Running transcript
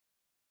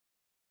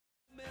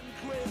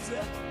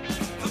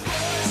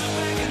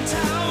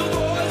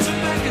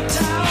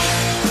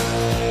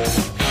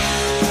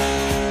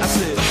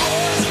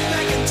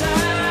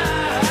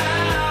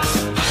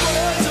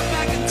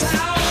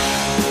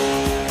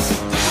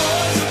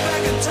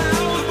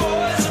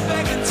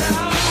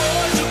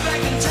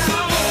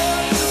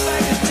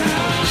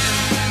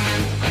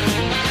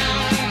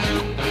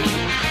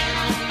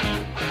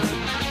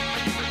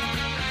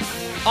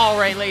All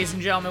right, ladies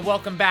and gentlemen,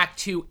 welcome back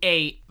to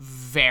a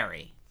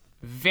very,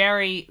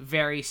 very,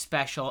 very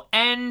special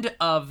end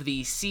of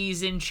the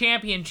season.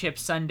 Championship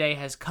Sunday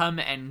has come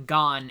and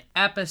gone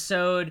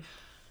episode.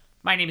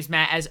 My name is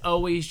Matt, as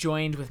always,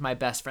 joined with my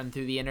best friend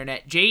through the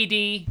internet,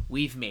 JD.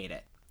 We've made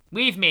it.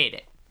 We've made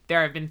it.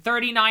 There have been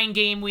 39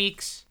 game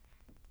weeks.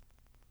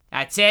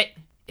 That's it.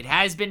 It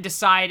has been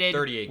decided.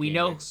 38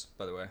 game weeks,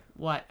 by the way.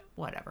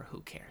 Whatever.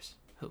 Who cares?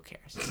 Who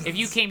cares? If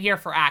you came here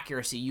for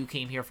accuracy, you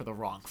came here for the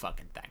wrong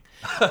fucking thing.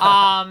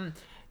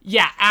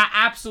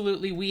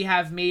 Absolutely. We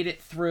have made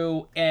it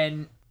through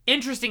an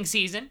interesting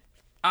season.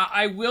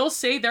 I will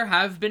say there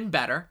have been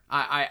better.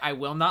 I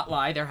will not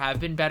lie. There have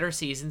been better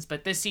seasons,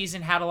 but this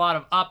season had a lot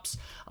of ups,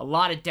 a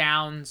lot of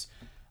downs,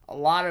 a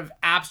lot of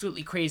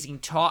absolutely crazy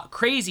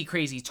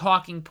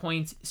talking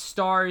points,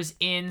 stars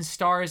in,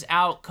 stars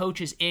out,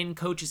 coaches in,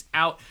 coaches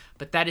out.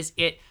 But that is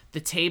it.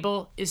 The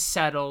table is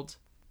settled.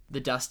 The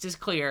dust is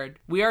cleared.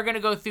 We are going to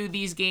go through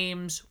these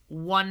games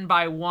one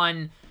by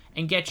one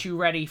and get you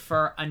ready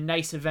for a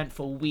nice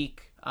eventful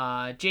week.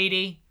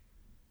 JD,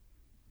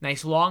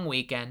 nice long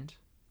weekend.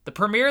 The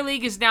Premier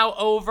League is now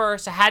over,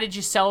 so how did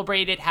you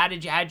celebrate it? How'd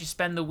you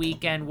spend the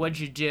weekend? What'd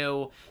you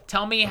do?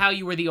 Tell me how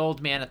you were the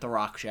old man at the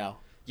rock show.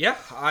 Yeah,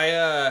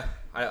 I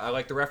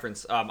like the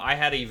reference. I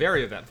had a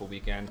very eventful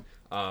weekend.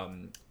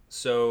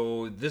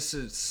 So this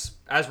is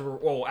as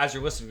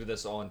you're listening to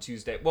this on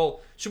Tuesday. Well,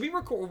 should we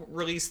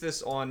release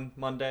this on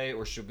Monday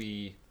or should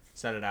we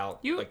send it out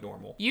like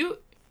normal?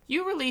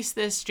 You release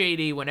this,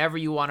 JD, whenever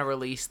you want to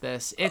release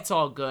this. It's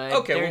all good.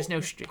 Okay, There's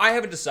no. I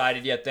haven't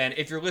decided yet. Then,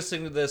 if you're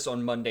listening to this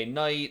on Monday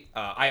night,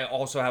 I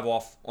also have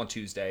off on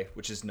Tuesday,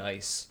 which is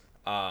nice.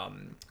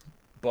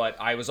 But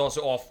I was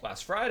also off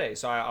last Friday,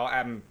 so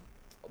I'm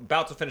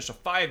about to finish a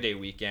 5-day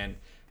weekend.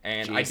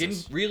 And Jesus. I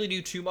didn't really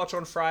do too much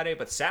on Friday,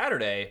 but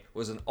Saturday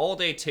was an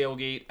all-day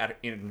tailgate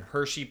in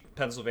Hershey,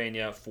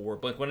 Pennsylvania for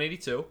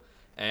Blink-182.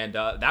 And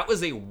that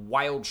was a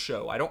wild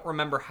show. I don't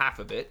remember half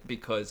of it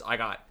because I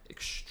got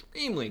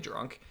extremely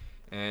drunk.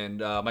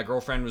 And my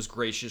girlfriend was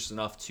gracious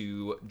enough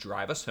to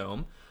drive us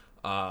home.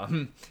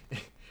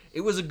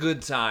 It was a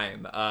good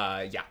time.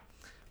 Yeah.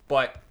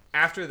 But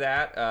after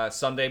that,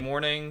 Sunday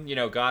morning,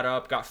 got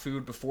up, got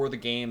food before the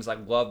games. I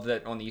loved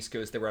that on the East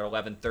Coast they were at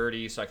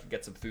 11:30, so I could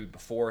get some food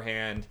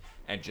beforehand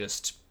and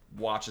just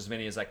watch as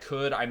many as I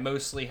could. I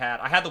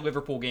had the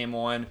Liverpool game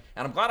on,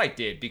 and I'm glad I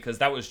did because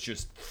that was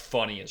just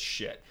funny as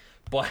shit.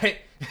 But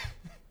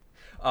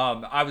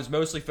I was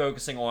mostly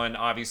focusing on,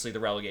 obviously, the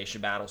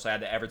relegation battle, so I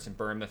had the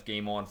Everton-Bournemouth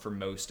game on for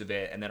most of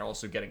it, and then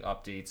also getting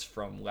updates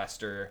from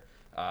Leicester.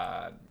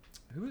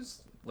 Who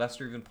is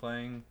Leicester even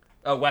playing?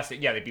 Oh, West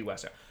Ham. Yeah, they beat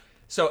West Ham.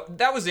 So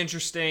that was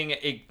interesting.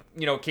 It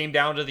came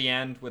down to the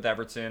end with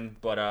Everton,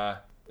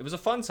 but it was a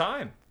fun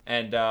time.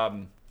 And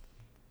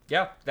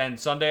then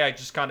Sunday I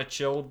just kind of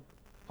chilled,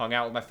 hung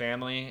out with my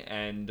family,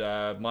 and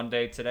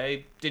Monday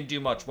today didn't do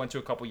much. Went to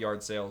a couple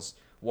yard sales,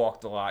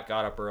 walked a lot,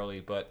 got up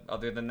early, but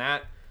other than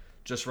that,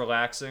 just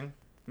relaxing.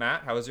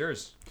 Matt, how was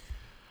yours?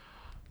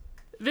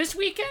 This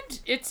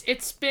weekend,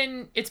 it's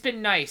been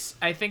nice.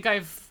 I think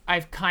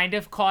I've kind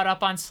of caught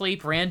up on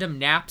sleep, random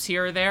naps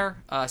here or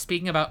there.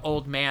 Speaking about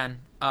old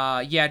man.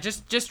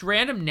 Just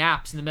random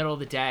naps in the middle of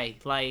the day,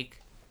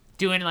 like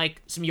doing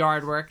like some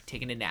yard work,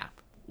 taking a nap,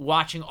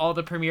 watching all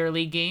the Premier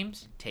League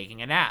games,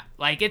 taking a nap.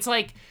 It's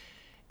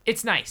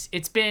nice.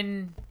 It's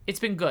been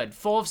good.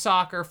 Full of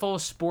soccer, full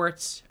of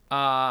sports.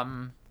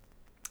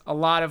 A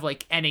lot of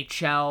like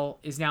NHL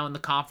is now in the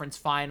conference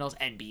finals,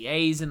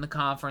 NBA's in the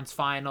conference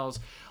finals.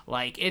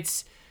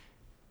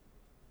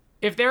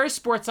 If there is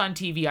sports on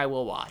TV, I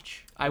will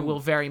watch. I will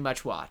very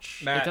much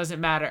watch. Matt, it doesn't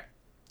matter.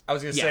 I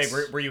was going to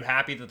say, were you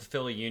happy that the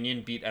Philly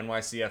Union beat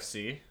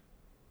NYCFC?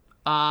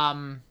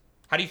 How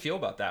do you feel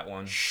about that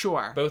one?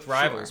 Sure. Both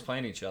rivals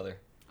playing each other.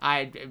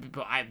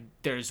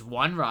 There's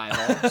one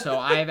rival,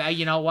 so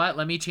you know what?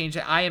 Let me change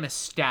it. I am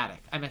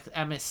ecstatic.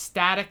 I'm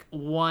ecstatic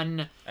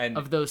one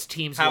of those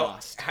teams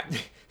lost.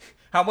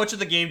 How much of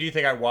the game do you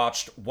think I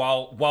watched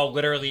while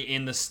literally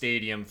in the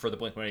stadium for the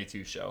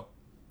Blink-182 show?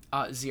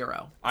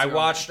 0. I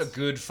watched a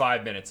good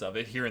 5 minutes of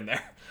it here and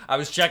there. I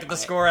was checking the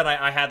score, and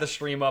I had the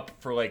stream up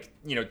for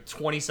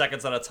 20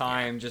 seconds at a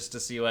time just to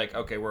see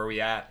okay, where are we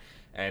at?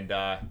 And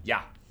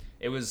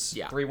it was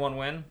 3-1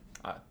 win.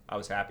 I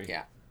was happy.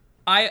 Yeah,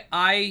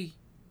 I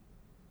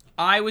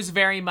was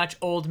very much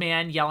old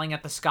man yelling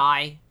at the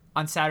sky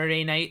on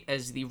Saturday night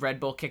as the Red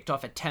Bull kicked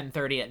off at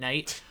 10:30 at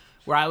night,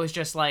 where I was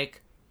just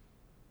like,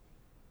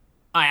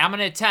 all right, I'm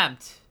gonna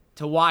attempt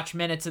to watch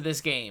minutes of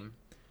this game.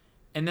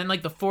 And then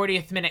the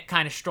 40th minute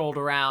kind of strolled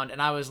around,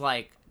 and I was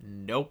like,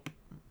 nope.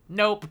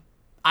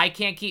 I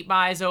can't keep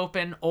my eyes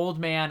open. Old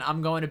man,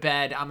 I'm going to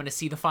bed. I'm going to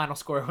see the final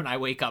score when I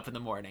wake up in the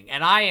morning.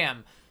 And I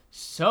am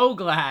so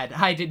glad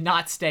I did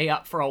not stay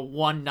up for a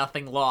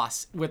 1-0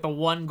 loss with the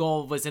one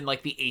goal was in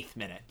like the 8th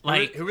minute.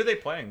 Like, who were they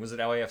playing? Was it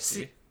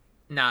LAFC?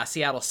 Nah,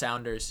 Seattle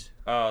Sounders.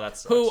 Oh,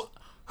 that's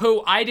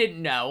who I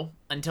didn't know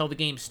until the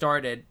game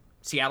started.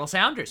 Seattle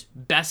Sounders,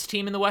 best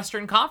team in the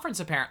Western Conference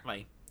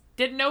apparently.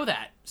 Didn't know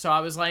that. So I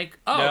was like,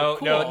 oh,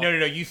 cool.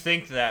 No. You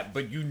think that,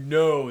 but you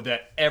know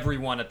that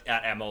everyone at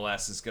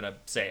MLS is going to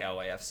say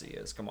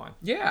LAFC is. Come on.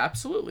 Yeah,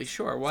 absolutely.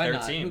 Sure. Why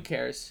not? Team. Who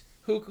cares?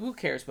 Who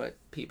cares what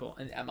people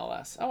in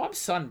MLS? Oh, I'm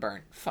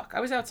sunburnt. Fuck. I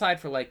was outside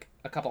for like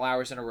a couple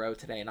hours in a row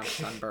today and I'm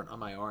sunburnt on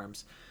my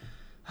arms.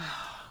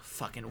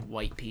 Fucking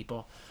white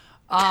people.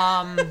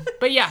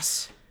 But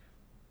yes.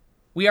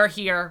 We are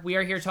here. We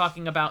are here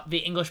talking about the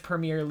English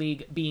Premier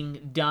League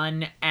being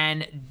done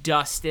and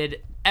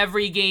dusted.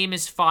 Every game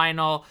is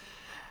final,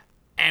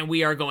 and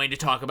we are going to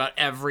talk about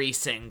every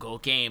single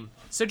game.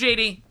 So,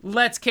 JD,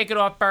 let's kick it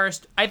off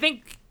first. I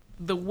think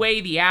the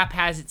way the app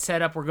has it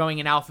set up, we're going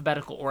in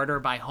alphabetical order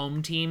by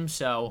home team.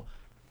 So,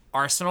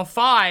 Arsenal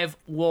 5,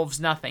 Wolves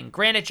nothing.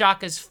 Granit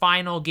Xhaka's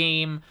final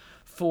game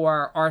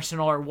for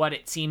Arsenal, or what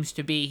it seems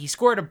to be. He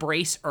scored a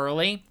brace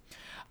early.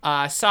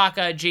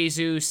 Saka,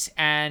 Jesus,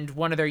 and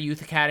one of their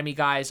youth academy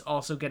guys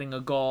also getting a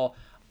goal.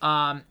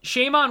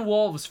 Shame on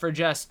Wolves for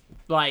just,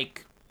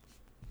 like,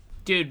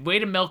 dude, way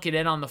to milk it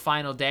in on the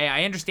final day.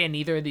 I understand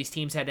neither of these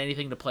teams had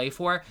anything to play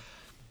for.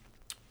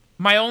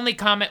 My only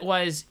comment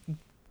was,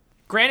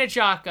 Granit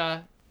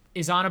Xhaka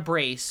is on a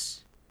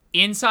brace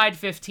inside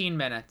 15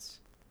 minutes,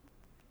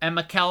 and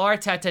Mikel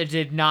Arteta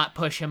did not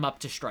push him up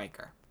to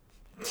striker.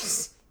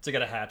 To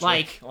get a hat trick,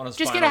 like, on his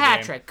just final get a hat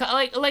game. trick.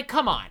 Like,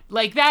 come on.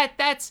 Like, that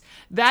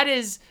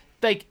is,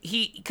 like,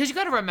 because you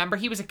got to remember,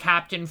 he was a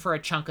captain for a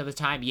chunk of the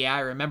time. Yeah, I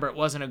remember it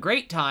wasn't a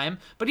great time,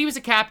 but he was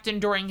a captain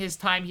during his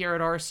time here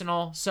at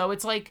Arsenal. So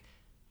it's like,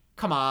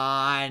 come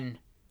on.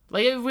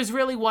 Like, it was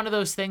really one of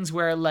those things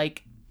where,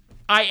 like,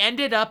 I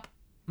ended up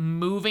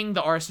moving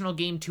the Arsenal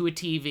game to a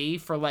TV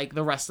for, like,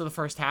 the rest of the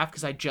first half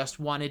because I just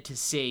wanted to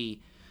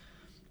see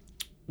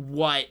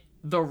what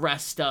the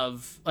rest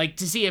of, like,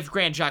 to see if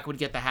Granit Xhaka would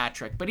get the hat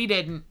trick, but he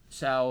didn't.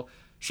 So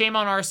shame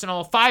on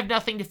Arsenal.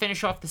 5-0 to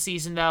finish off the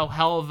season, though.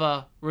 Hell of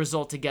a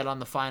result to get on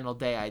the final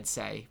day, I'd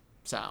say.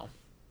 So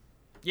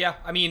yeah,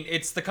 I mean,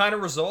 it's the kind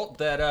of result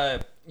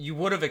that you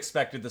would have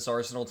expected this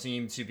Arsenal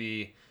team to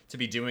be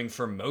doing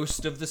for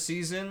most of the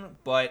season,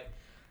 but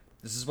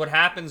this is what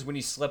happens when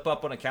you slip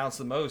up when it counts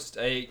the most.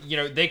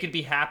 They could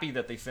be happy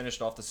that they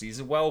finished off the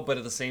season well, but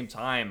at the same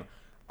time,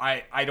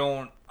 I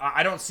don't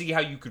see how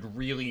you could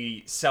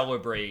really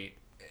celebrate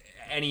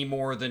any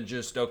more than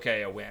just,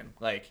 okay, a win.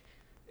 Like,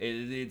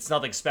 it's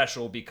nothing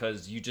special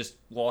because you just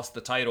lost the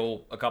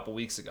title a couple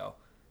weeks ago.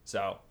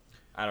 So,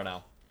 I don't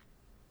know.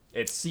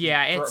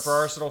 For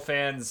Arsenal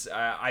fans,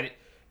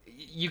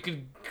 you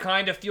can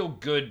kind of feel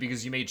good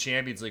because you made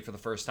Champions League for the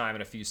first time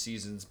in a few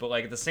seasons, but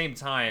like at the same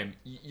time,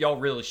 y'all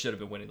really should have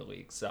been winning the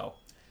league. So,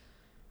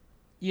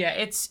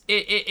 yeah,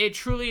 it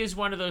truly is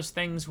one of those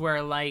things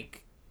where,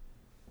 like,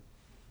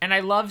 and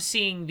I love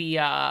seeing the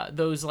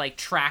those like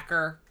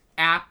tracker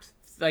apps,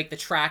 like the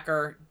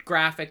tracker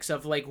graphics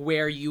of like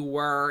where you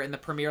were in the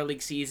Premier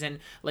League season.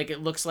 Like, it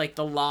looks like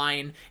the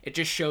line. It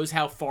just shows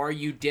how far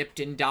you dipped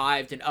and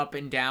dived and up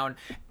and down.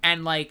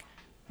 And like,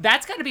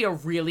 that's got to be a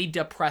really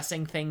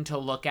depressing thing to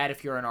look at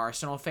if you're an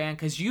Arsenal fan,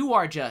 because you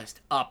are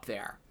just up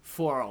there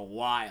for a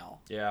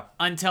while. Yeah.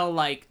 Until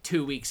like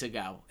 2 weeks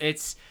ago. It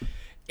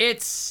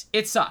sucks.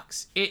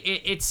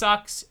 It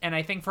sucks. And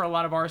I think for a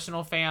lot of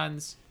Arsenal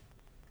fans,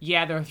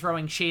 yeah, they're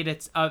throwing shade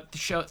at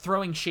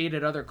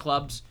other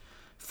clubs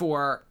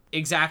for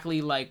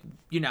exactly, like,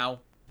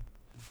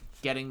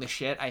 getting the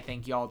shit I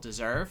think y'all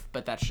deserve,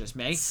 but that's just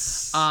me.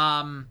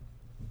 I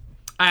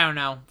don't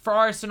know. For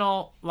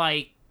Arsenal,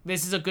 like,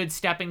 this is a good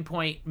stepping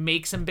point.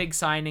 Make some big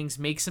signings,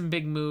 make some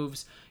big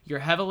moves. You're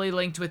heavily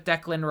linked with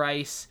Declan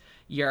Rice.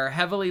 You're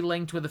heavily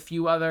linked with a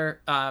few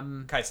other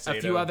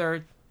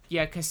Caicedo.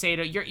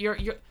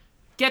 You're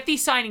get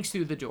these signings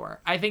through the door.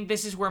 I think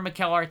this is where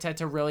Mikel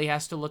Arteta really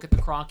has to look at the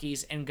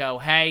Cronkies and go,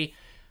 hey,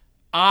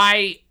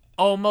 I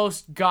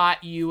almost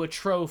got you a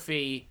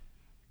trophy,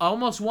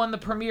 almost won the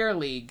Premier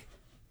League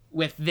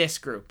with this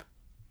group.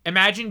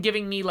 Imagine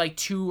giving me like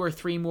 2 or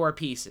 3 more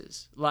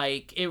pieces.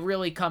 Like, it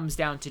really comes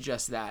down to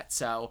just that.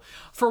 So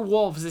for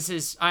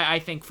Wolves, I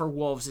think for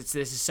Wolves,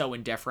 this is so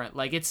indifferent.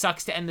 Like, it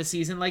sucks to end the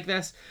season like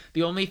this.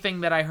 The only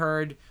thing that I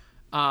heard,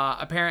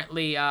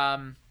 apparently,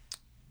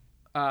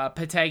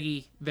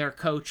 Pategi, their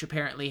coach,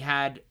 apparently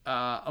had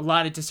a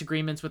lot of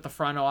disagreements with the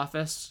front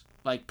office,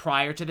 like,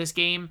 prior to this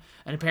game,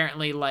 and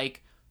apparently,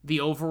 like, the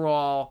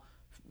overall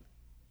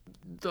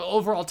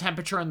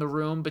temperature in the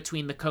room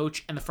between the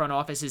coach and the front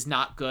office is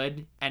not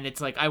good, and it's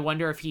like, I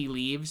wonder if he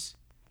leaves,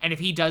 and if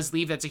he does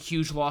leave, that's a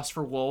huge loss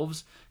for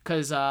Wolves,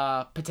 because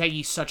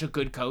Pategi's such a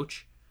good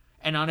coach,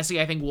 and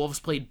honestly, I think Wolves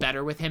played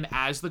better with him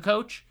as the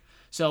coach,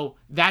 so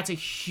that's a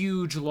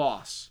huge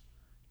loss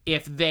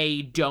if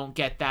they don't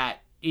get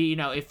that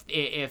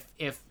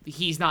if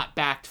he's not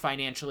backed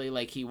financially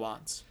like he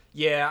wants.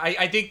 Yeah,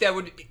 I think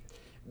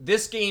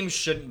this game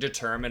shouldn't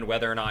determine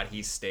whether or not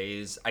he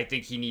stays. I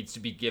think he needs to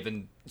be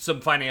given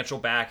some financial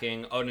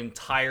backing, an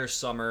entire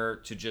summer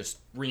to just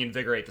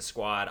reinvigorate the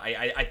squad.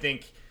 I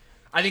think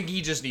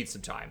he just needs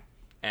some time.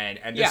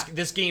 And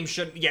this game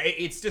shouldn't. Yeah,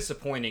 it's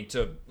disappointing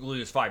to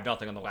lose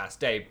 5-0 on the last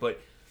day,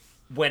 but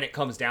when it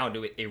comes down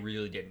to it, it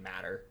really didn't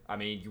matter. I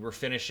mean, you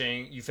finished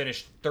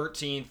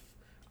 13th.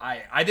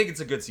 I think it's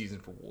a good season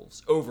for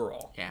Wolves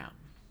overall. Yeah.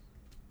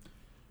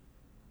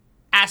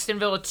 Aston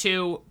Villa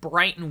 2,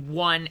 Brighton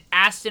 1.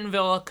 Aston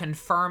Villa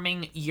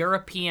confirming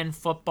European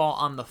football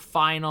on the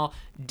final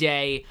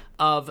day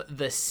of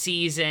the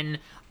season.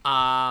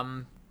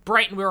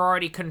 Brighton were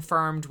already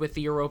confirmed with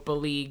the Europa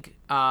League.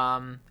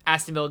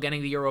 Aston Villa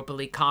getting the Europa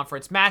League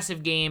Conference.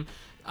 Massive game.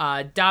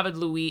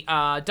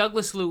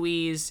 Douglas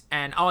Luiz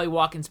and Ollie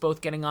Watkins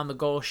both getting on the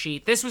goal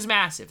sheet. This was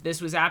massive.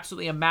 This was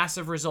absolutely a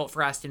massive result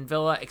for Aston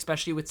Villa,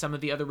 especially with some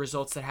of the other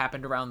results that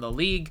happened around the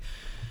league.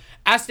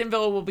 Aston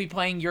Villa will be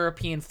playing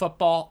European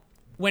football.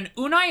 When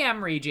Unai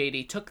Emery,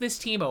 JD, took this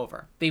team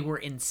over, they were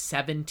in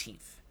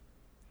 17th.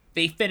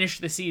 They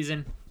finished the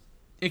season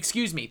in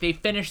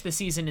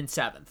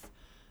 7th.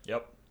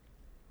 Yep.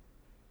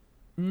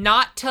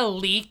 Not to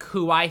leak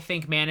who I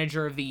think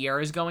manager of the year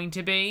is going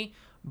to be,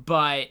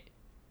 but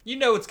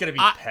it's going to be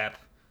Pep.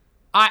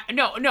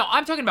 No,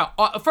 I'm talking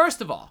about first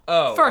of all,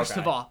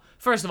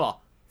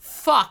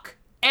 fuck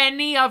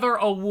any other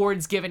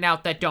awards given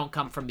out that don't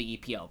come from the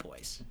EPL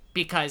boys.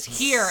 Because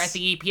here at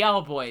the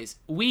EPL boys,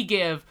 we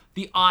give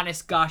the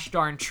honest gosh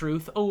darn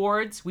truth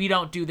awards. We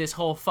don't do this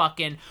whole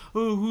fucking,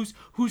 who's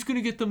gonna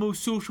get the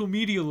most social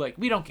media like.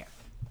 We don't care.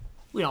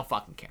 We don't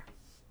fucking care.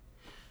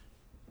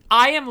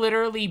 I am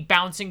literally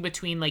bouncing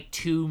between like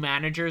two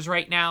managers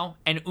right now,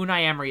 and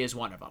Unai Emery is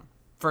one of them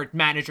for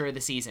manager of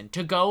the season.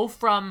 To go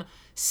from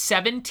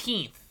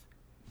 17th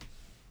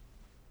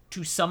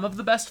to some of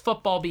the best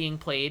football being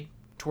played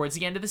towards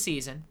the end of the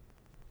season,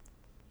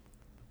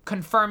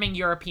 confirming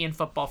European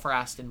football for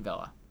Aston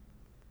Villa.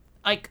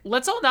 Like,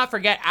 let's all not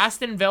forget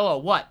Aston Villa,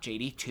 what,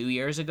 JD, 2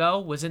 years ago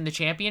was in the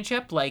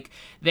championship? Like,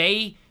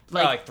 they,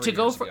 like 3 to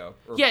go years from, ago.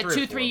 yeah, 3 or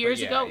 3 4,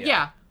 years ago,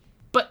 yeah.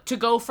 But to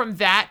go from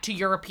that to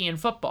European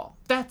football,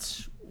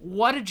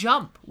 what a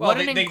jump. Well,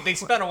 they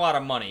spent a lot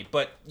of money,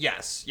 but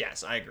yes,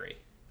 I agree.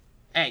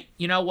 Hey,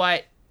 you know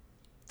what?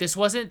 This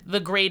wasn't the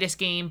greatest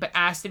game, but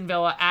Aston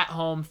Villa at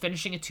home,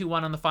 finishing a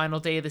 2-1 on the final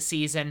day of the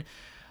season.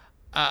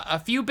 A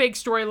few big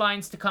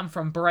storylines to come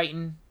from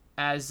Brighton,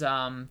 as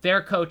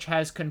their coach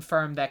has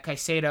confirmed that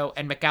Caicedo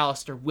and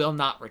McAllister will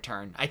not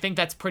return. I think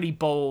that's pretty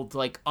bold,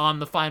 like, on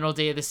the final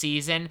day of the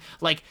season.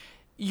 Like,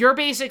 you're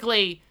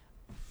basically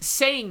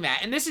saying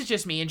that, and this is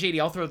just me, and JD,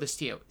 I'll throw this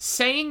to you,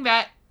 saying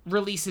that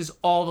releases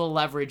all the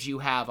leverage you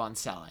have on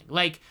selling.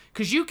 Like,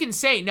 because you can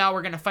say, no,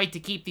 we're going to fight to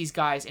keep these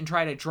guys and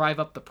try to drive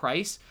up the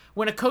price.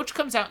 When a coach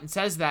comes out and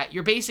says that,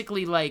 you're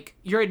basically, like,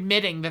 you're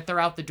admitting that they're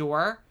out the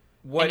door.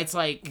 And it's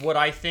like, what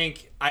I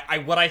think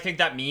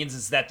that means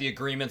is that the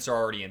agreements are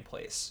already in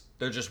place.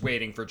 They're just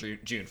waiting for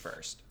June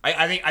 1st.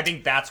 I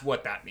think that's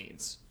what that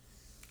means.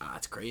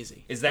 That's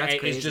crazy. Is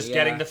just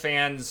getting the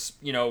fans,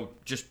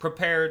 just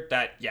prepared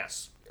that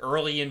yes,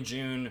 early in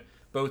June,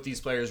 both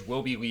these players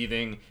will be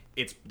leaving.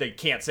 They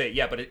can't say it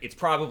yet, but it's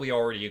probably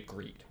already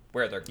agreed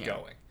where they're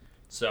going.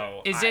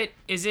 So is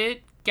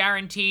it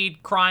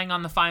guaranteed crying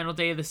on the final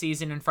day of the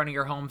season in front of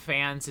your home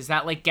fans? Is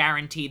that like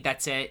guaranteed?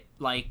 That's it.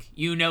 Like,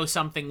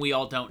 something we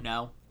all don't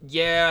know.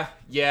 Yeah,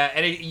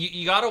 and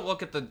you got to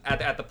look at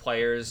the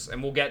players,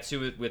 and we'll get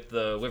to it with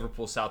the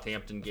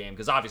Liverpool-Southampton game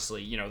because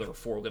obviously there were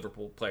 4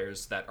 Liverpool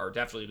players that are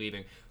definitely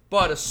leaving,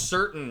 but a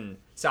certain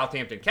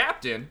Southampton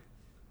captain.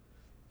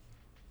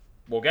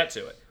 We'll get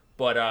to it,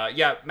 but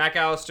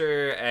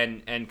McAllister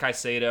and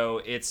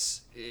Caicedo,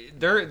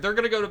 they're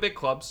gonna go to big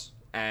clubs,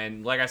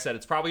 and like I said,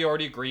 it's probably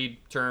already agreed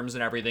terms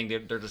and everything.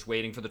 They're just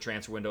waiting for the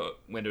transfer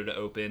window to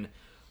open.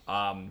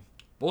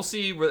 We'll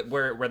see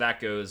where that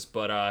goes,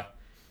 but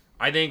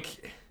I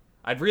think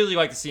I'd really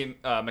like to see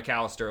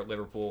McAllister at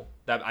Liverpool.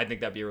 I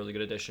think that'd be a really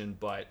good addition.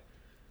 But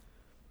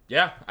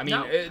yeah, I mean,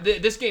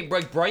 this game,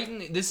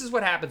 Brighton. This is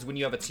what happens when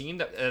you have a team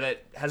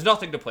that has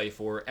nothing to play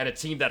for and a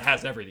team that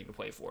has everything to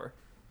play for,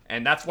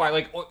 and that's why,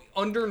 like,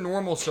 under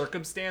normal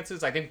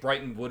circumstances, I think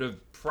Brighton would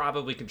have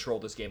probably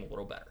controlled this game a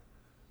little better.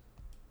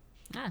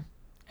 Yeah.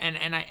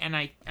 And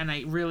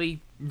I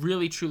really,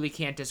 really, truly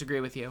can't disagree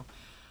with you.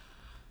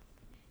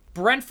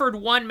 Brentford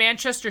 1,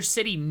 Manchester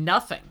City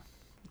nothing.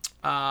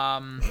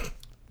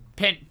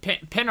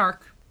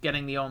 Pinnock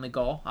getting the only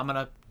goal. I'm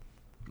gonna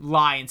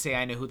lie and say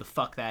I know who the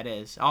fuck that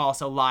is. I'll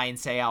also lie and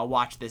say I'll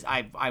watch this.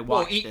 I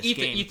watched this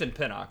game. Ethan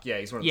Pinnock. Yeah,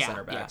 he's one of the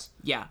center backs.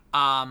 Yeah.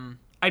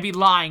 I'd be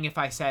lying if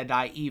I said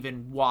I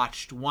even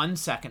watched 1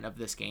 second of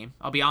this game.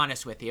 I'll be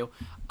honest with you.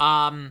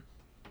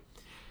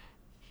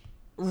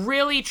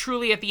 Really,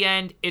 truly, at the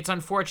end, it's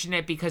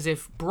unfortunate because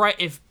if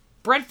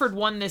Brentford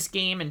won this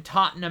game and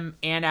Tottenham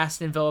and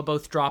Aston Villa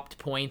both dropped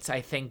points,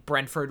 I think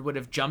Brentford would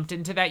have jumped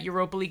into that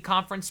Europa League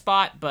conference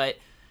spot, but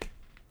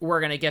we're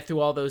going to get through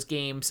all those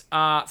games.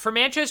 For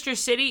Manchester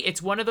City,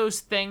 it's one of those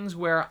things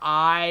where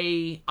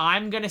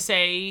I'm going to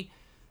say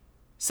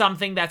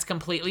something that's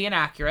completely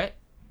inaccurate,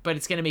 but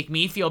it's going to make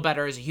me feel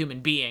better as a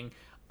human being.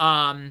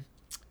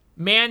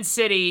 Man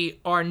City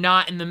are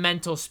not in the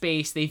mental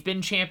space. They've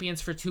been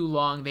champions for too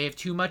long. They have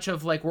too much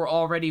of, like, we're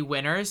already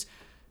winners.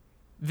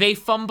 They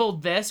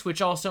fumbled this,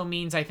 which also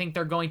means I think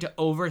they're going to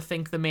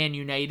overthink the Man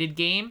United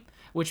game,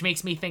 which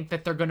makes me think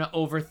that they're going to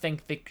overthink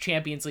the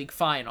Champions League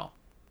final.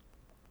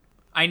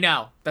 I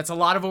know. That's a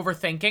lot of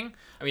overthinking.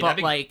 I mean, but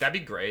that'd be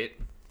great.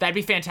 That'd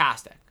be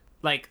fantastic.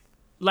 Like,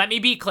 let me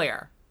be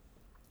clear.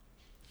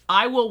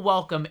 I will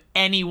welcome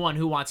anyone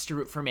who wants to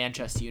root for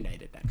Manchester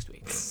United next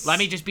week. Let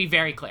me just be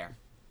very clear.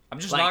 I'm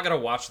just not going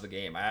to watch the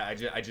game. I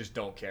just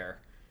don't care.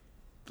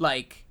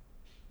 Like,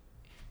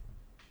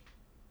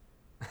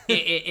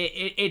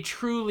 it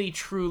truly...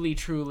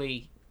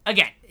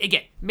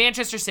 Again,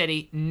 Manchester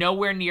City,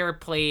 nowhere near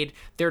played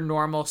their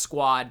normal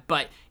squad,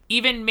 but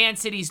even Man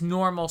City's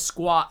normal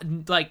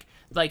squad, like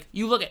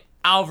you look at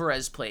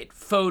Alvarez played,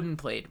 Foden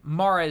played,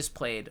 Mahrez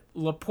played,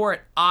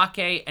 Laporte,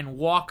 Ake, and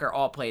Walker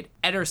all played,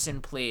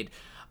 Ederson played.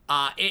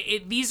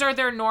 These are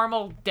their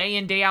normal day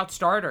in, day out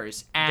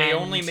starters. And they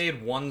only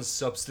made one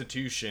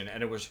substitution,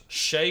 and it was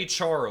Shea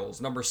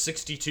Charles, number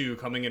 62,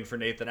 coming in for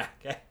Nathan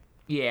Ake.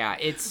 Yeah,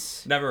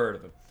 it's... Never heard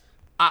of him.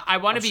 I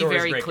want to be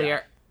very clear.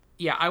 Guy.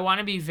 Yeah, I want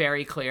to be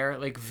very clear,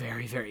 like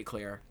very, very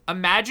clear.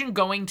 Imagine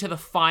going to the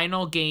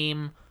final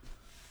game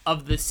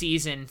of the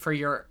season for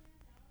your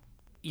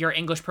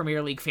English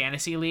Premier League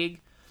fantasy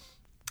league.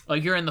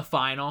 Like, you're in the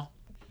final,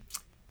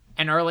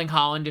 and Erling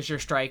Haaland is your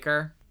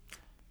striker,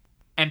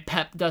 and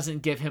Pep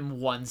doesn't give him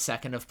 1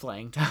 second of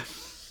playing time.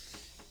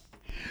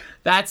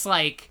 That's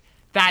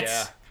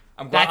tough.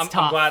 I'm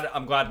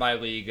glad my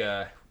league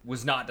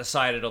was not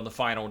decided on the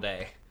final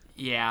day.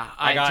 Yeah,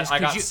 I got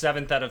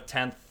 7th out of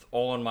 10th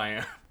all on my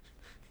own.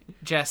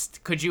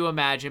 Just, could you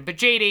imagine? But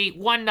JD,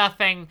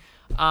 1-0.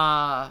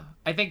 I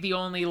think the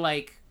only,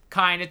 like,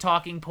 kind of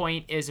talking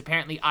point is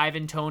apparently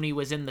Ivan Toney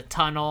was in the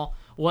tunnel,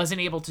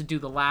 wasn't able to do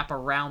the lap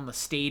around the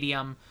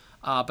stadium,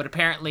 but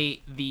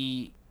apparently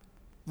the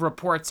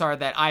reports are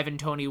that Ivan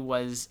Toney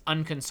was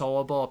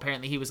unconsolable.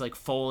 Apparently he was, like,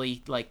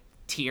 fully, like,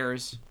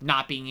 tears,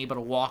 not being able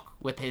to walk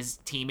with his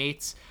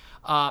teammates.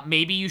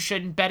 Maybe you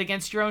shouldn't bet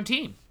against your own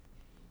team.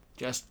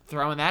 Just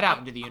throwing that out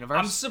into the universe.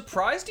 I'm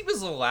surprised he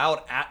was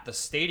allowed at the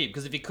stadium,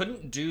 because if he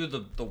couldn't do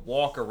the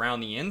walk around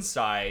the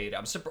inside,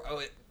 I'm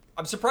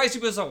surprised he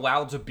was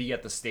allowed to be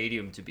at the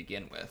stadium to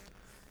begin with.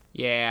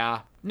 Yeah.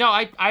 No,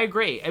 I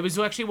agree. It was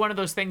actually one of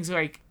those things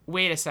like,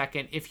 wait a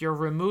second, if you're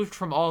removed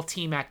from all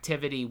team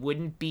activity,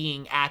 wouldn't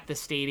being at the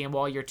stadium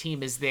while your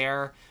team is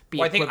there be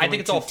equivalent to I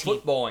think it's all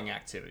footballing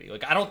activity.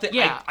 Like, I don't think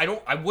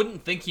I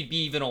wouldn't think he'd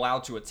be even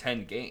allowed to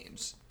attend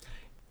games.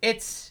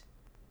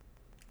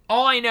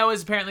 All I know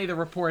is apparently the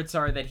reports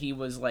are that he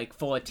was, like,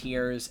 full of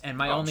tears, and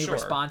my only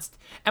response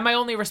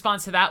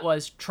to that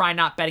was try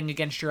not betting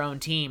against your own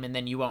team, and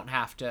then you won't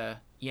have to,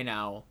 you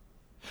know.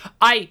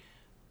 I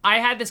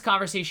had this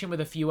conversation with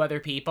a few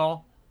other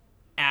people,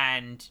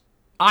 and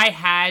I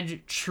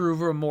had true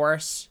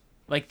remorse,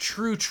 like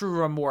true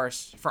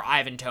remorse for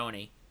Ivan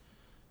Toney,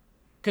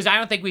 because I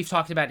don't think we've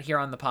talked about it here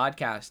on the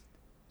podcast.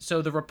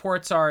 So the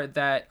reports are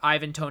that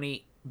Ivan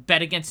Toney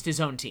bet against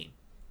his own team.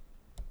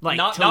 Like,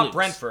 not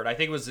Brentford. I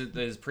think it was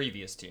his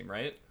previous team,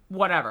 right?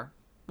 Whatever.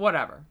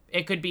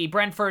 It could be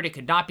Brentford. It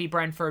could not be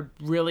Brentford.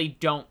 Really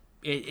don't.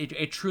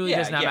 It truly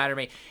does not matter to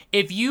me.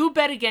 If you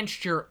bet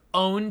against your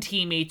own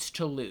teammates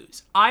to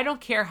lose, I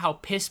don't care how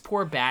piss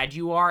poor bad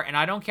you are, and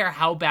I don't care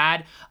how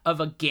bad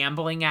of a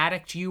gambling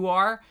addict you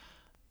are.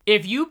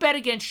 If you bet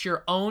against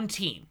your own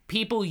team,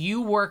 people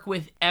you work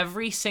with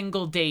every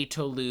single day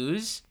to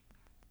lose,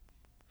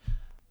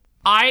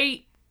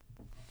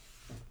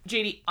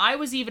 JD, I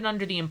was even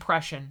under the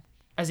impression,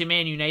 as a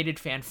Man United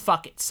fan,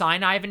 fuck it,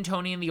 sign Ivan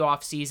Toney in the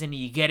offseason and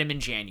you get him in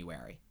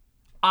January.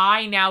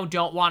 I now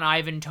don't want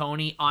Ivan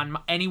Toney on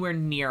anywhere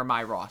near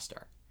my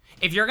roster.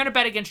 If you're going to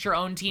bet against your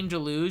own team to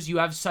lose, you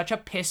have such a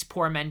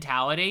piss-poor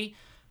mentality,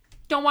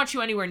 don't want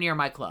you anywhere near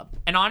my club.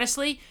 And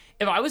honestly,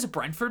 if I was a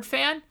Brentford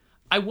fan,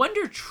 I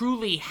wonder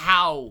truly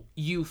how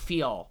you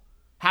feel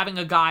having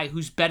a guy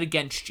who's bet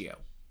against you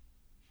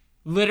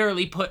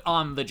literally put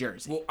on the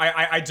jersey. Well,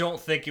 I don't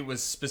think it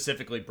was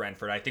specifically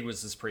Brentford. I think it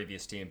was his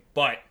previous team.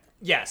 But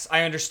yes,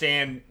 I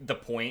understand the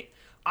point.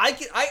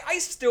 I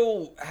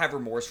still have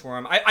remorse for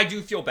him. I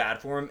do feel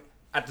bad for him.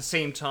 At the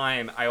same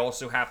time, I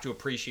also have to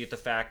appreciate the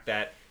fact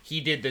that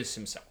he did this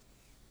himself.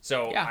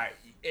 So yeah.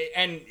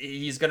 And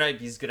he's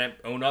gonna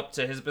own up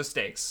to his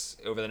mistakes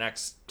over the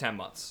next 10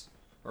 months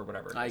or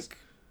whatever.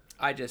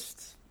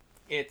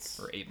 It's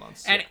or 8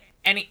 months. And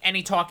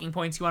any talking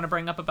points you want to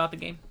bring up about the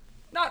game?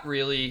 Not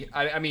really.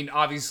 I mean,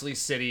 obviously,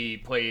 City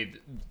played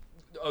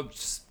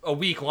a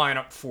weak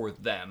lineup for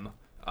them,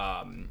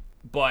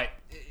 but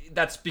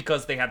that's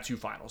because they have 2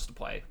 finals to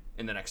play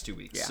in the next 2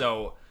 weeks. Yeah.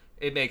 So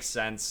it makes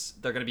sense.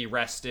 They're going to be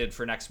rested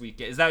for next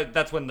weekend.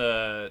 That's when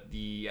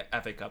the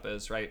FA Cup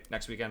is, right?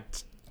 Next weekend.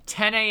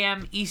 10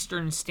 a.m.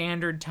 Eastern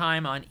Standard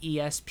Time on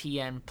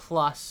ESPN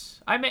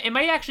Plus. It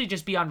might actually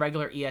just be on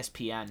regular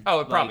ESPN. Oh,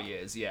 it probably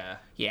is. Yeah.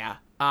 Yeah.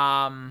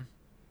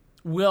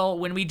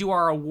 When we do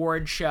our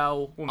award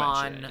show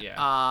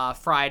on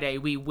Friday,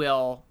 we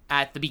will,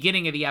 at the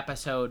beginning of the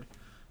episode,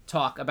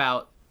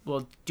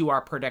 we'll do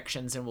our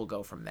predictions and we'll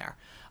go from there.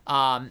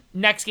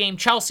 Next game,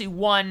 Chelsea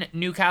 1,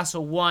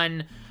 Newcastle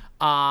 1.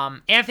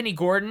 Anthony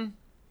Gordon,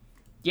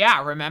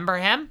 remember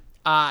him?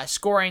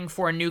 Scoring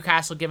for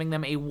Newcastle, giving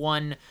them a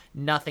 1-0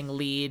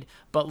 lead.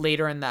 But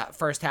later in the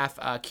first half,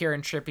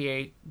 Kieran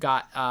Trippier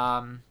got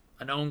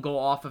an own goal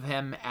off of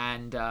him.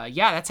 And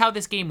that's how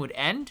this game would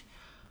end.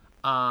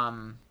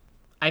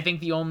 I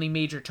think the only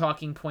major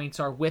talking points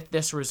are, with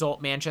this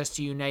result,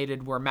 Manchester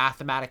United were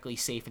mathematically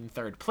safe in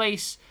third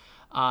place.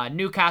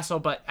 Newcastle,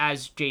 but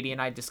as JD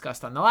and I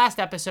discussed on the last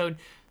episode,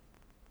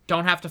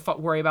 don't have to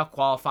worry about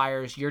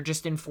qualifiers. You're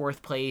just in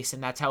fourth place,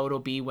 and that's how it'll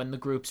be when the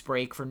groups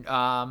break for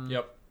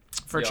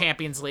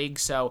Champions League.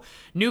 So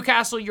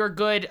Newcastle, you're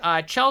good.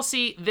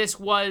 Chelsea, this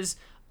was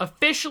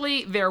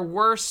officially their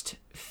worst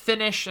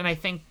finish, and I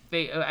think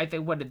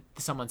what did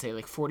someone say,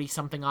 like 40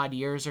 something odd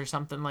years or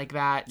something like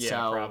that. Yeah,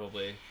 so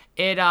probably.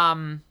 It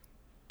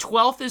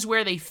 12th is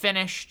where they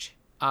finished.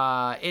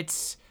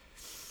 This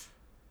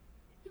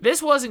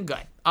wasn't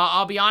good.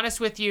 I'll be honest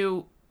with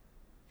you.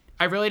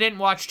 I really didn't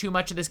watch too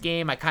much of this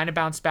game. I kind of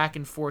bounced back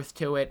and forth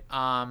to it.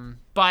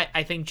 But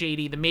I think,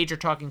 JD, the major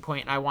talking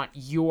point, and I want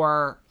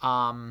your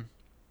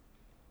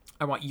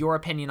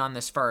opinion on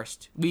this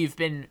first. We've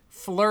been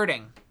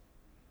flirting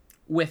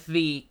with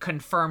the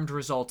confirmed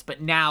results,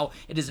 but now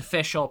it is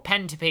official,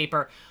 pen to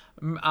paper.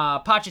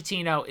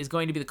 Pochettino is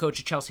going to be the coach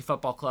of Chelsea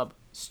Football Club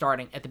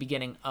starting at the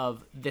beginning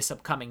of this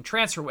upcoming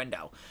transfer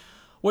window.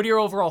 What are your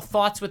overall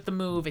thoughts with the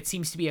move? It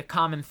seems to be a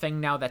common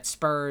thing now that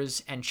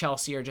Spurs and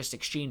Chelsea are just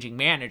exchanging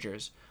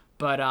managers.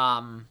 But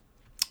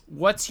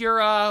what's your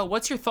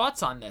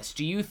thoughts on this?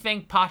 Do you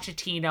think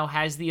Pochettino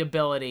has the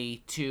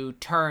ability to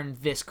turn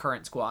this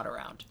current squad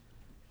around?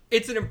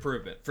 It's an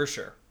improvement, for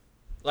sure.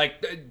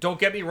 Like, don't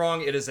get me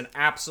wrong, it is an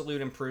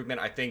absolute improvement.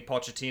 I think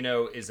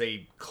Pochettino is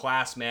a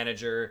class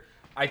manager.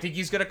 I think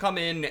he's going to come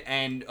in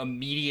and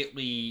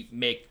immediately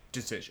make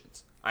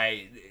decisions.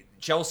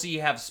 Chelsea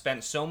have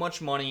spent so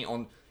much money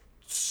on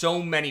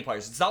so many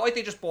players. It's not like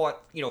they just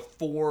bought,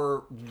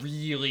 4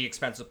 really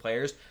expensive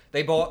players.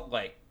 They bought,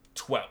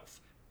 12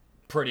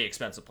 pretty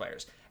expensive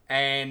players.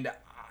 And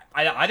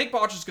I think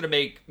Poch is going to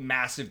make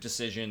massive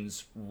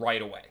decisions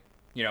right away.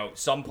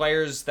 Some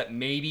players that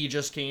maybe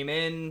just came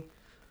in,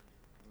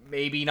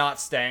 maybe not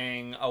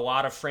staying. A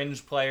lot of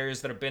fringe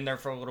players that have been there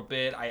for a little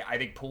bit. I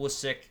think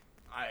Pulisic,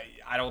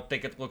 I don't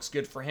think it looks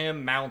good for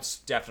him. Mount's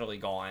definitely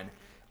gone.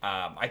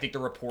 I think the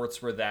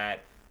reports were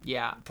that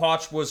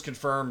Poch was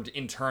confirmed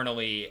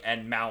internally,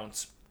 and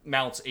Mount's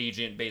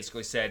agent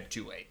basically said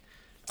too late.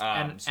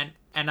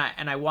 And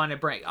I want to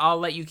bring. I'll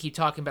let you keep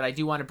talking, but I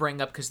do want to bring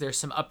up because there's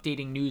some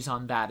updating news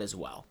on that as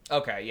well.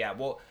 Okay, yeah.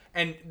 Well,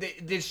 and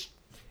it's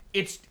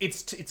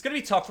gonna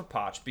be tough for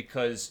Poch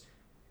because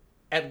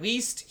at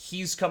least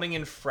he's coming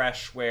in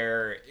fresh,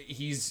 where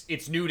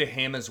it's new to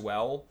him as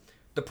well.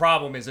 The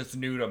problem is it's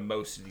new to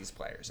most of these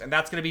players, and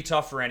that's gonna be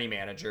tough for any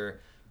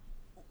manager.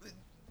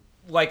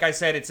 Like I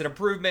said, it's an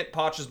improvement.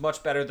 Poch is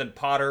much better than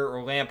Potter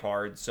or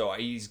Lampard, so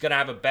he's going to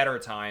have a better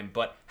time.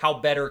 But how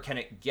better can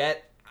it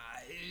get?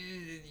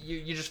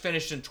 You just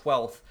finished in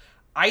 12th.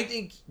 I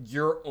think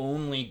your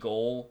only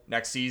goal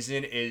next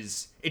season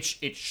is,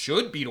 it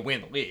should be to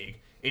win the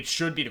league. It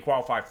should be to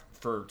qualify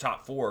for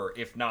top 4,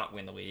 if not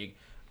win the league.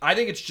 I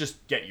think it's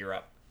just get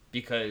Europe,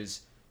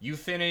 because you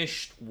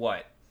finished,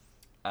 what?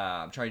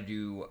 I'm trying to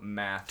do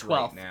math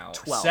right now.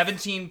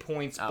 17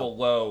 points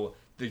below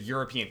the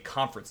European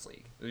Conference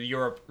League, the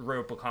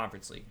Europa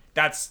Conference League.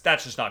 That's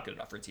just not good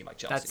enough for a team like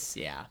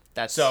Chelsea.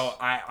 So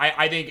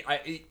I think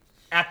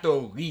at the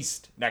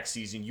least next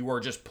season you are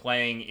just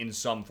playing in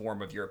some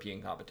form of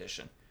European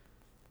competition,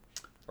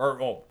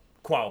 or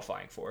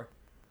qualifying for.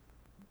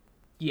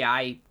 Yeah,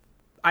 I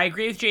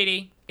agree with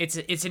JD.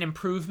 It's an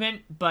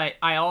improvement, but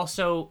I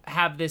also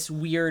have this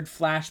weird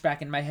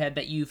flashback in my head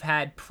that you've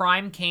had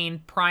prime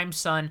Kane, prime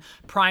Son,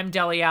 prime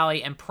Dele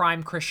Alli, and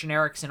prime Christian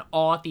Eriksen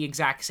all at the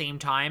exact same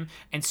time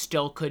and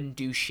still couldn't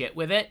do shit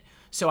with it.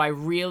 So I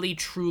really,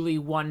 truly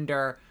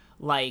wonder,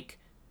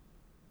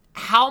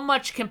 how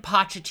much can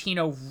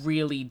Pochettino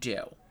really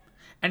do?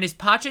 And is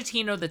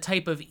Pochettino the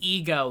type of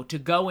ego to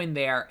go in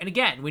there? And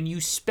again, when you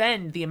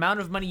spend the amount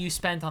of money you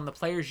spent on the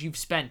players you've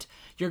spent,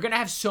 you're going to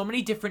have so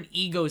many different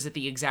egos at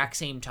the exact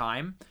same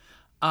time.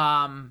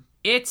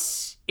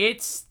 It's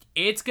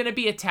going to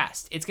be a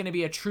test. It's going to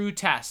be a true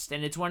test.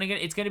 And it's going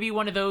to be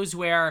one of those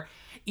where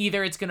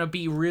either it's going to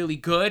be really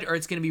good or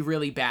it's going to be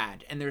really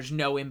bad. And there's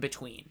no in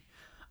between.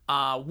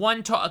 A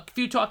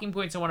few talking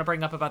points I want to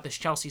bring up about this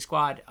Chelsea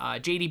squad.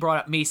 JD brought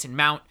up Mason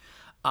Mount.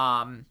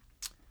 I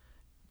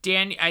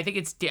think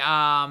it's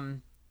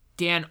Dan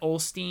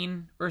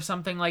Olstein or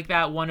something like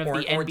that. One of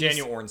the NBC, or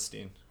Daniel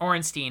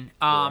Ornstein.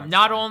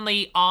 Not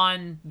only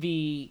on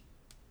the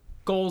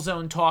Goal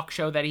Zone talk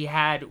show that he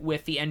had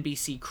with the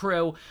NBC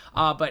crew,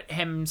 but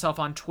himself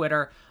on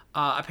Twitter,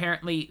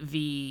 apparently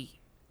the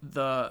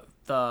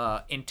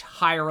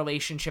entire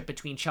relationship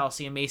between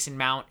Chelsea and Mason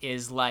Mount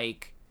is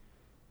like,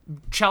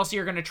 Chelsea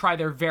are going to try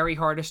their very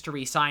hardest to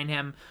re-sign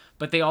him,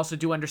 but they also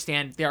do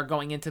understand they're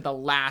going into the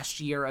last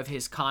year of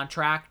his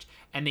contract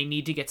and they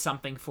need to get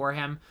something for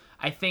him.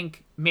 I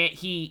think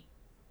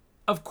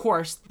of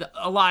course,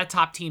 a lot of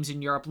top teams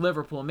in Europe,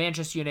 Liverpool,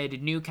 Manchester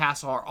United,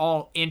 Newcastle, are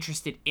all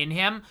interested in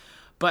him,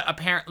 but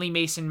apparently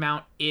Mason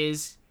Mount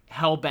is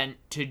hell-bent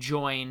to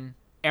join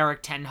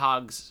Erik ten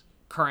Hag's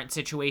current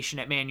situation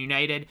at Man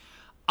United.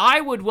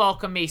 I would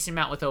welcome Mason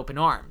Mount with open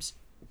arms,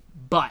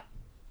 but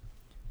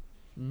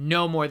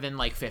no more than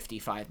like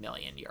 55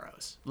 million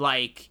euros.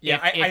 Like, yeah,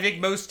 I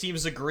think most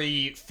teams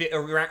agree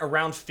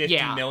around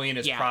 50 million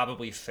is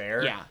probably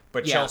fair. Yeah,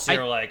 but Chelsea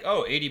are like,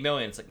 80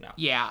 million. It's like, no.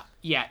 Yeah,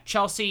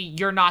 Chelsea,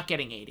 you're not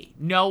getting 80.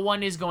 No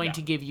one is going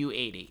to give you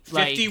 80.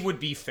 50 would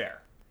be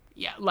fair.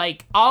 Yeah,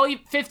 like, I'll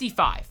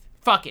 55.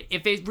 Fuck it.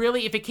 If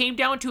it came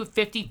down to a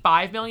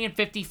 55 million,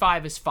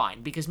 55 is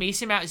fine, because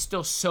Mason Mount is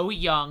still so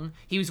young.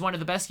 He was one of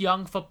the best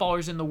young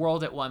footballers in the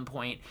world at one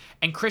point,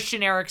 and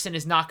Christian Eriksen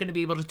is not going to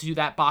be able to do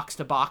that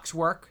box-to-box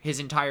work his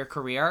entire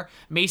career.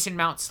 Mason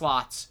Mount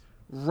slots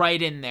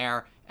right in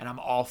there, and I'm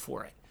all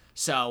for it.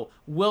 So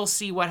we'll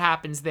see what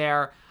happens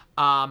there.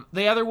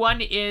 The other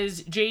one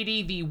is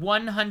JD, the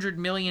 $100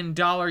 million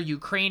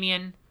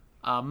Ukrainian,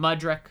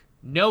 Mudryk.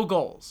 No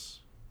goals.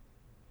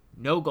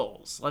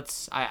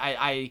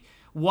 I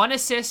 1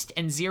 assist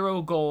and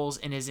 0 goals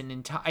in his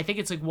entire, I think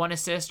it's like 1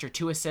 assist or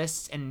 2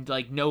 assists and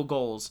like no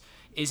goals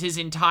is his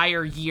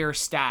entire year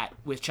stat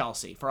with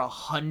Chelsea for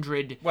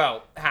 100.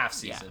 Well, half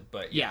season,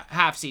 but yeah,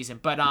 half season,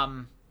 but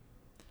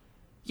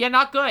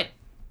not good.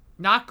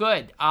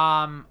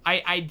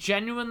 I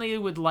genuinely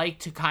would like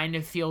to kind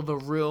of feel the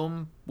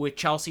room with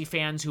Chelsea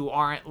fans who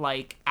aren't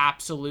like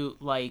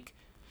absolute like,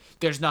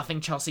 there's nothing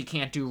Chelsea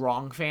can't do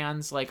wrong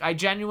fans. Like, I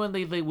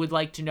genuinely would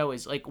like to know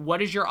is, like,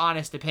 what is your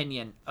honest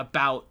opinion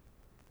about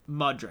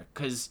Mudryk?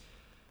 Because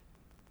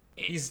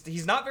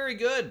he's not very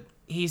good.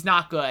 He's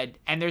not good.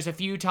 And there's a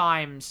few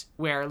times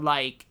where,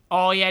 like,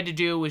 all he had to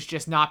do was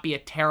just not be a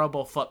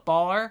terrible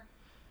footballer,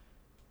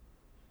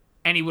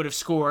 and he would have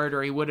scored,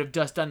 or he would have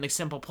just done the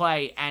simple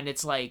play. And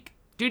it's like,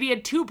 dude, he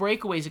had 2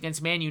 breakaways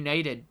against Man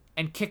United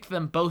and kicked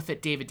them both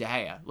at David De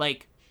Gea.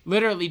 Like,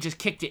 literally just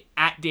kicked it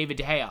at David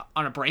De Gea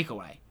on a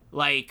breakaway.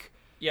 Like,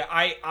 yeah,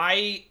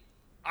 I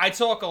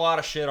talk a lot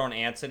of shit on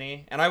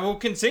Antony, and I will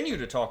continue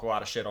to talk a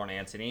lot of shit on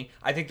Antony.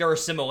 I think there are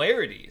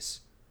similarities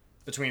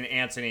between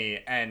Antony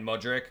and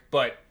Mudryk,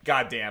 but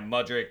goddamn,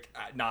 Mudryk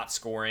not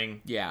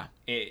scoring. Yeah.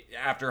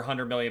 After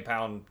 £100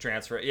 million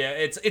transfer. Yeah,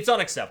 it's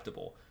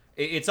unacceptable.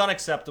 It's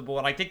unacceptable,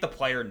 and I think the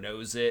player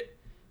knows it.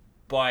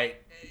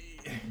 But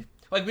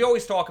like we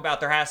always talk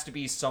about, there has to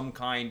be some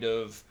kind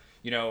of,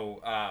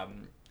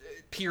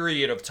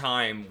 period of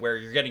time where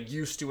you're getting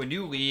used to a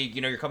new league.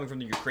 You're coming from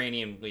the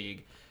Ukrainian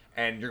league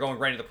and you're going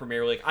right into the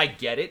Premier League. I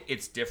get it.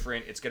 It's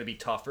different. It's going to be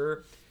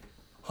tougher.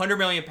 £100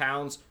 million.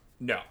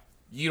 No,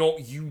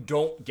 you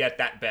don't get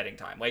that betting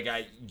time. Like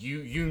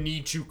you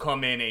need to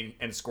come in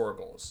and score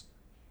goals.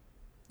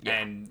 Yeah.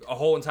 And a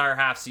whole entire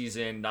half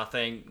season,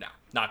 nothing. No,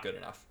 not good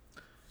enough.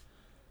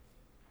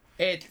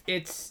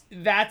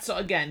 That's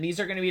again, these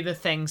are going to be the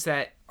things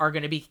that are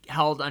going to be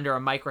held under a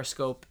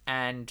microscope,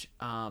 and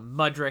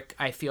Mudryk,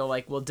 I feel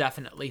like, will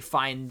definitely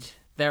find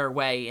their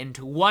way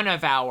into one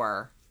of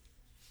our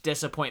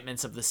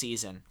disappointments of the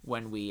season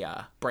when we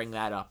bring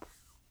that up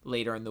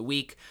later in the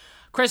week.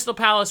 Crystal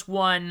Palace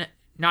won,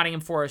 Nottingham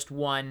Forest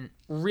won.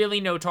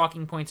 Really no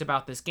talking points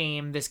about this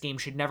game. This game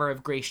should never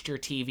have graced your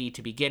TV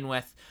to begin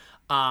with.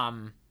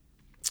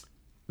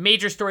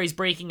 Major stories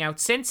breaking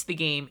out since the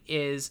game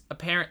is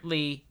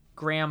apparently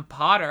Graham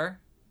Potter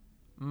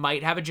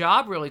might have a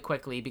job really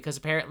quickly, because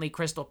apparently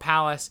Crystal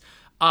Palace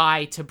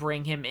to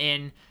bring him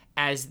in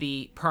as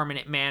the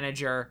permanent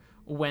manager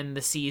when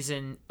the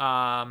season,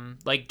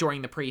 like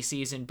during the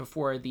preseason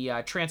before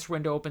the transfer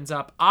window opens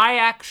up. I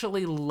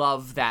actually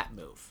love that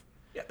move.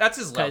 Yeah, that's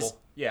his level.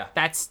 Yeah.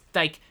 That's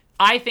like,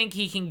 I think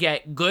he can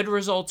get good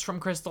results from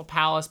Crystal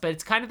Palace, but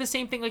it's kind of the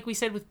same thing like we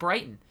said with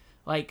Brighton.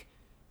 Like,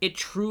 it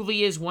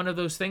truly is one of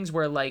those things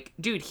where, like,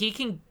 dude, he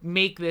can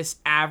make this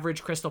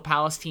average Crystal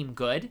Palace team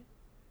good.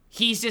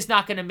 He's just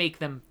not going to make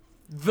them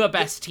the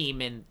best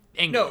team in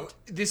England. No,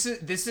 this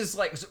is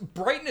like,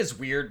 Brighton is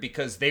weird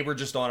because they were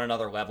just on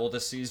another level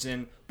this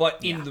season.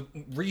 But in the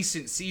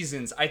recent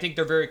seasons, I think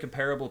they're very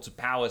comparable to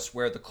Palace,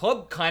 where the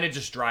club kind of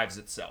just drives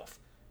itself.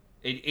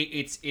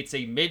 It's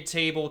a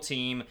mid-table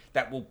team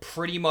that will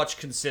pretty much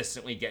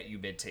consistently get you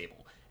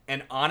mid-table.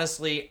 And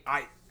honestly,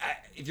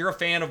 if you're a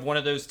fan of one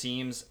of those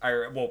teams,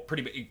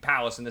 pretty big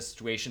Palace in this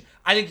situation,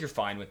 I think you're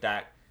fine with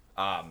that.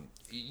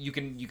 You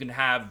can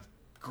have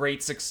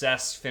great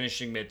success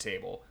finishing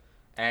mid-table,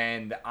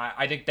 and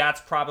I think that's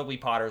probably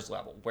Potter's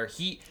level, where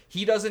he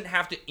doesn't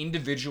have to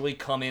individually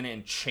come in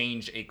and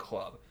change a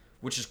club,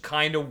 which is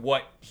kind of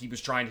what he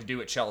was trying to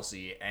do at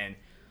Chelsea. And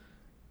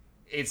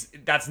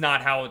that's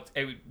not how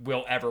it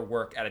will ever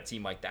work at a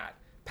team like that.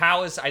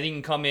 Palace, I think,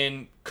 can come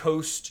in,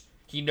 coast.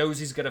 He knows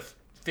he's going to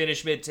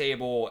finish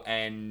mid-table,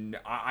 and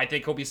I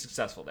think he'll be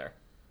successful there.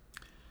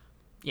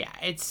 Yeah,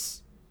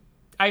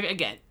 I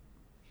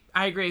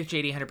agree with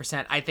JD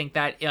 100%. I think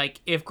that,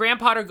 like, if Graham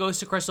Potter goes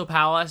to Crystal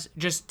Palace,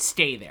 just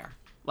stay there.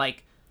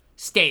 Like,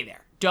 stay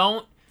there.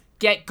 Don't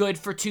get good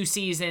for 2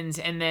 seasons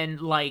and then,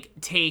 like,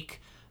 take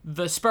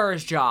the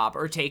Spurs job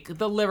or take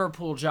the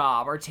Liverpool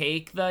job or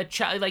take the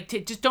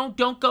just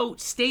don't go.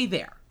 Stay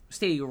there.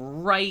 Stay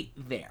right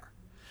there.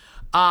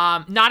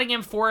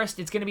 Nottingham Forest,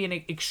 it's going to be an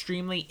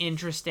extremely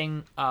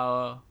interesting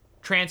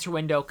transfer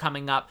window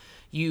coming up.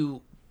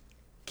 You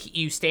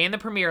stay in the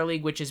Premier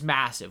League, which is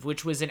massive,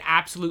 which was an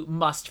absolute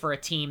must for a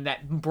team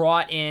that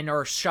brought in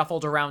or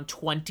shuffled around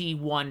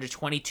 21 to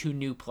 22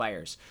 new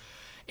players.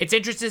 It's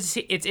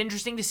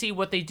interesting to see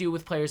what they do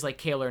with players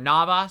like Keylor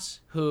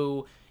Navas,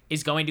 who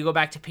is going to go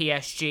back to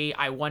PSG.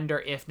 I wonder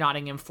if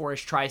Nottingham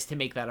Forest tries to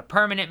make that a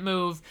permanent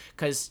move,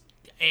 because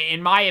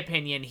in my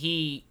opinion,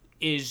 he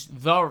is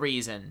the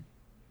reason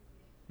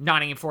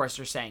Nottingham Forest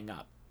are staying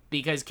up.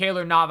 Because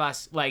Keylor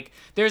Navas, like,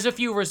 there's a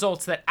few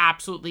results that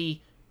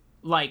absolutely,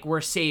 like,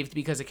 were saved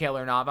because of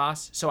Keylor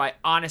Navas. So I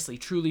honestly,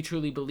 truly,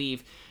 truly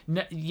believe,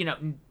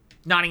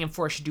 Nottingham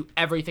Forest should do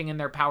everything in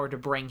their power to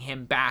bring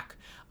him back.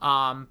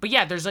 But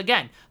yeah, there's,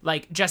 again,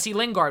 like, Jesse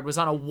Lingard was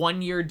on a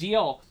 1-year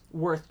deal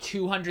worth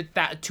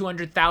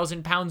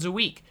 £200,000 a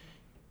week.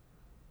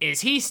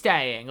 Is he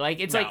staying? Like,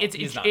 it's No, like it's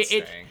he's not it,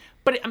 staying.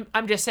 But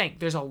I'm just saying,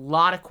 there's a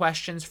lot of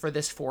questions for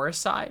this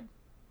Forest side,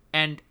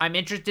 and I'm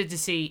interested to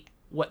see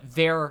what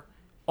their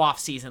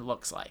offseason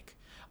looks like.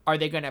 Are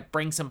they going to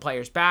bring some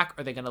players back?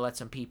 Are they going to let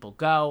some people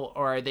go?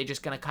 Or are they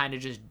just going to kind of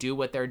just do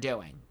what they're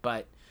doing?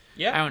 But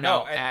yeah, I don't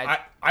know.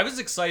 I was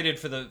excited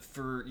for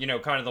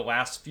kind of the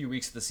last few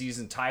weeks of the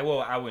season.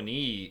 Taiwo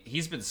Awoniyi,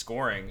 he's been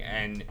scoring,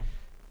 and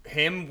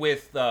him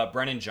with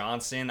Brennan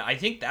Johnson, I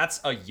think that's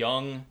a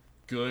young,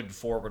 good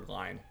forward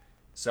line.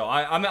 So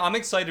I'm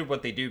excited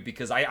what they do,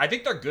 because I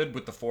think they're good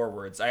with the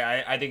forwards.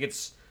 I think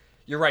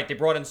you're right. They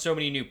brought in so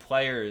many new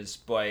players,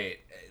 but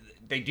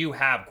they do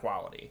have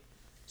quality.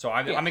 So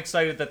I'm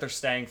excited that they're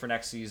staying for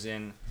next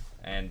season.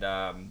 And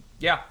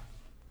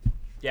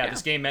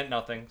this game meant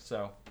nothing.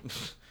 So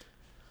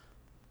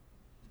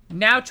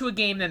now to a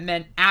game that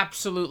meant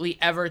absolutely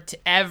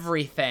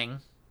everything.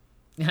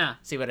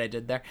 See what I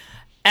did there?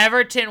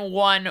 Everton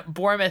 1,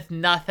 Bournemouth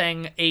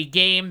nothing. A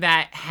game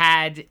that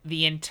had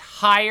the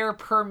entire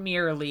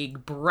Premier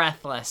League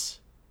breathless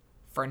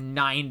for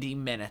 90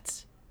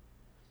 minutes.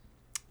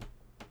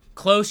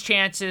 Close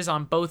chances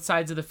on both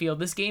sides of the field.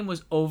 This game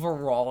was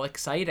overall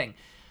exciting.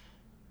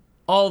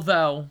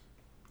 Although,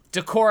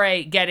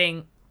 Decore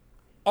getting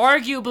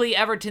arguably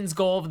Everton's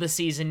goal of the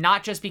season,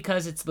 not just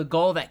because it's the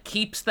goal that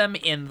keeps them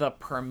in the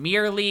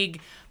Premier League,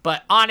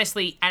 but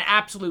honestly, an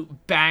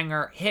absolute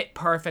banger, hit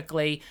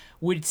perfectly,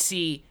 would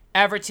see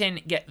Everton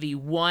get the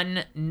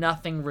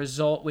 1-0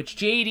 result, which,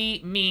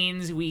 JD,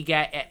 means we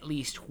get at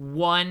least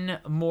one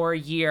more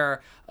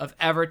year of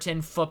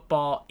Everton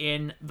football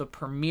in the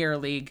Premier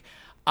League.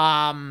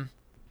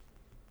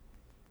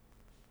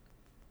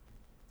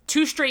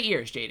 2 straight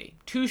years, JD.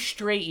 2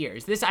 straight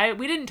years.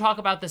 We didn't talk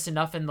about this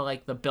enough in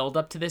the build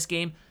up to this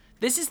game.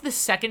 This is the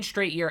 2nd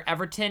straight year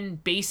Everton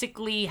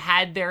basically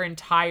had their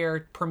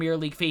entire Premier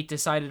League fate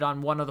decided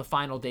on one of the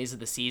final days of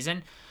the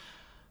season.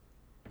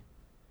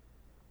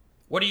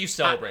 What are you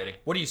celebrating?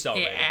 You're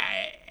celebrating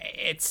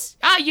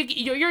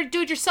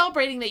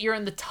that you're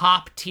in the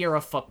top tier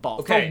of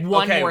football for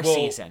one more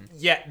season.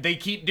 Yeah, they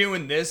keep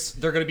doing this,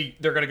 they're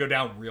gonna go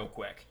down real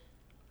quick.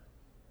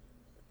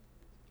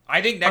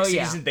 I think next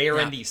season they are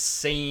in the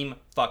same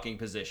fucking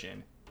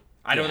position.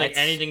 I don't think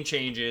anything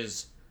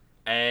changes,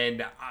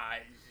 and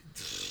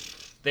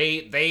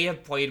they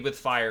have played with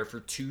fire for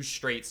 2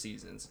 straight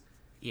seasons.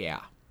 Yeah,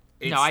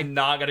 it's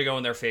not gonna go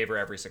in their favor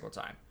every single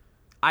time.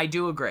 I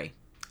do agree.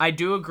 I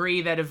do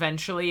agree that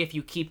eventually, if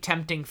you keep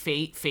tempting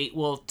fate, fate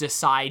will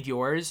decide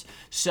yours.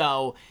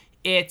 So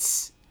they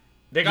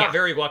got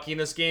very lucky in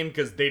this game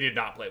because they did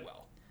not play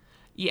well.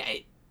 Yeah.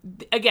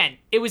 Again,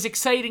 it was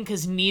exciting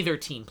because neither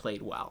team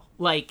played well.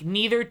 Like,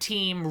 neither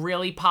team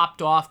really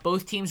popped off.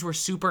 Both teams were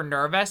super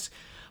nervous.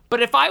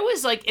 But if I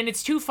was and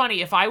it's too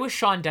funny, if I was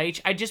Sean Dyche,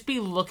 I'd just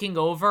be looking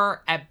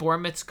over at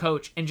Bournemouth's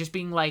coach and just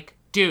being like,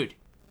 dude,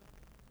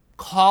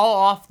 call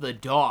off the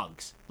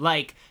dogs.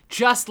 Like,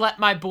 just let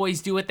my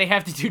boys do what they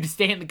have to do to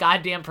stay in the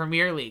goddamn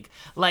Premier League.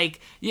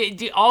 Like,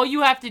 all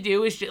you have to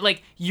do is,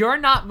 you're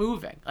not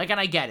moving. Like, and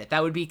I get it.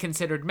 That would be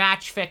considered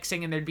match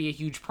fixing, and there'd be a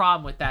huge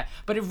problem with that.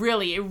 But it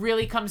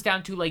really comes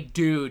down to,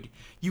 dude,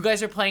 you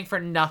guys are playing for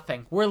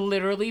nothing. We're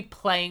literally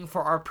playing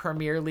for our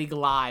Premier League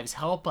lives.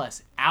 Help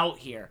us out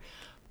here.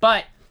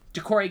 But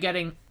Decore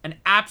getting an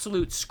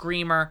absolute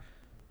screamer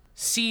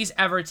sees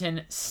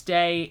Everton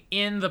stay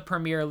in the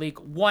Premier League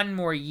one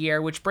more year,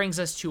 which brings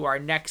us to our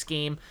next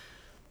game.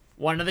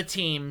 One of the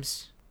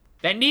teams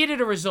that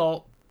needed a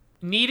result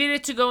needed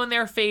it to go in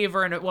their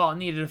favor, and it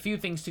needed a few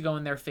things to go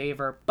in their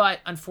favor, but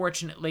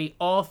unfortunately,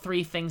 all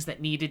three things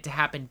that needed to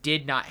happen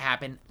did not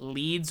happen.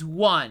 Leeds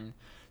 1,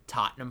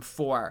 Tottenham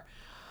 4.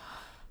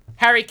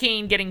 Harry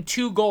Kane getting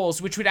 2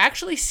 goals, which would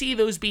actually see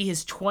those be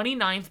his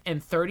 29th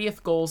and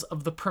 30th goals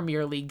of the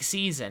Premier League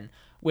season,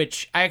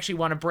 which I actually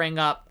want to bring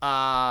up.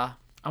 I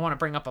want to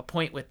bring up a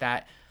point with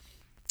that.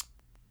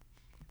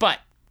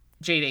 But,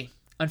 JD,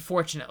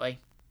 unfortunately,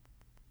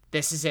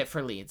 this is it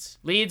for Leeds.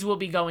 Leeds will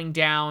be going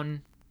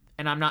down,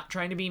 and I'm not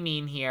trying to be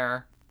mean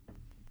here.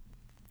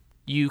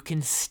 You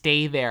can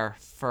stay there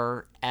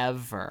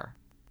forever.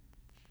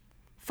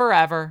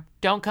 Forever.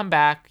 Don't come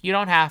back. You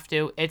don't have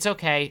to. It's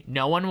okay.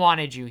 No one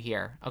wanted you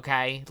here,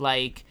 okay?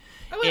 Like,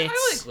 I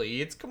like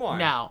Leeds. Come on.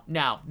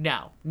 No.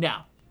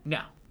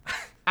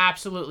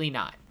 Absolutely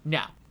not.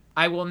 No.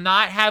 I will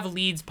not have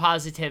Leeds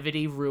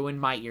positivity ruin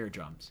my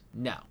eardrums.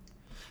 No.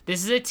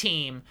 This is a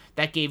team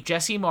that gave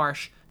Jesse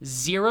Marsch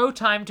 0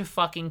 time to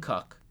fucking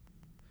cook.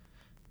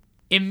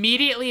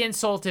 Immediately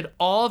insulted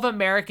all of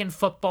American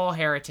football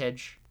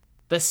heritage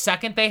the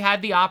second they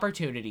had the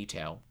opportunity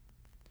to.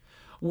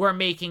 Were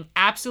making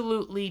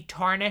absolutely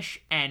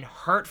tarnish and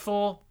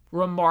hurtful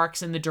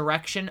remarks in the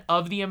direction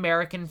of the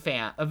American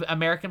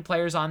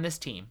players on this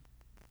team.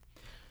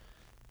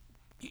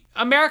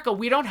 America,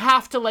 we don't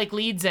have to like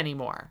Leeds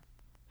anymore.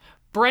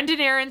 Brendan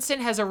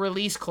Aronson has a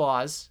release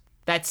clause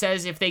that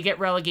says if they get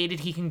relegated,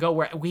 he can go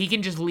where he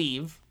can just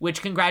leave.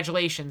 Which,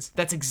 congratulations,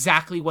 that's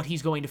exactly what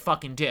he's going to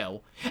fucking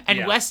do.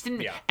 And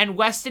Weston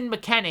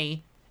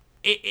McKennie,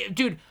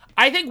 dude.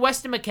 I think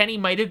Weston McKennie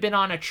might have been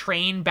on a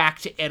train back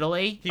to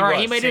Italy. He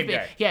might have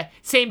been. Yeah,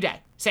 same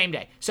day.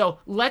 So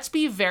let's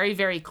be very,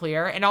 very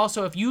clear. And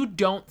also, if you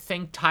don't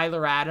think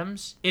Tyler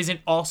Adams isn't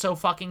also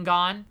fucking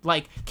gone,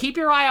 like, keep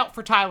your eye out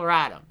for Tyler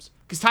Adams.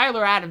 Because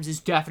Tyler Adams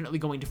is definitely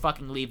going to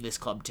fucking leave this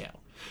club too.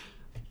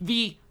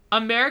 The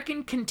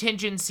American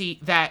contingency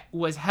that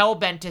was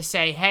hell-bent to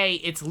say, hey,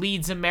 it's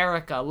Leeds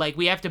America. Like,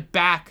 we have to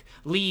back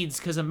Leeds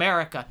because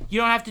America.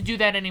 You don't have to do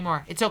that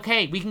anymore. It's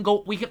okay. We can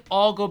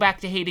all go back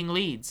to hating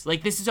Leeds.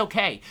 Like, this is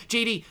okay.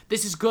 JD,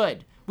 this is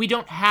good. We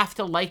don't have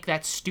to like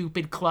that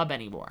stupid club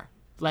anymore.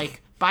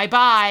 Like,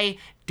 bye-bye.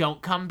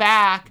 Don't come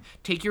back.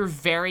 Take your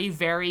very,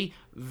 very,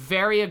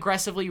 very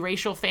aggressively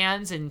racial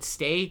fans and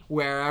stay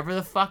wherever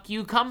the fuck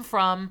you come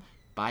from.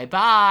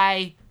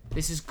 Bye-bye.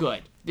 This is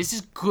good. This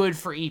is good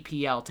for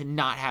EPL to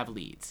not have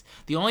Leeds.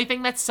 The only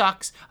thing that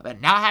sucks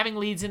about not having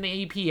Leeds in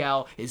the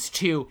EPL is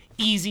 2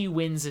 easy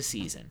wins a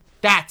season.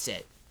 That's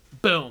it.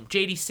 Boom.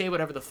 JD, say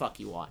whatever the fuck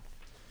you want.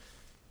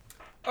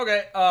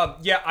 Okay.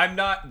 I'm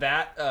not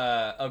that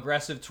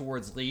aggressive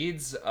towards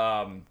Leeds.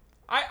 I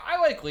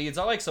like Leeds.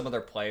 I like some of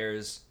their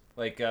players,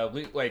 like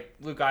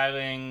Luke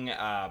Eiling.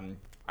 I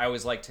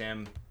always liked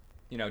him.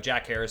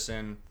 Jack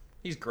Harrison.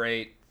 He's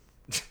great.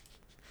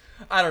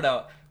 I don't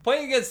know.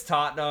 Playing against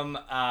Tottenham,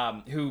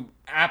 who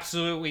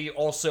absolutely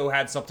also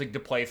had something to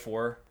play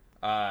for.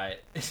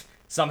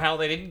 Somehow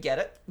they didn't get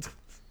it.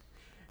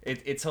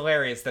 It's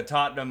hilarious that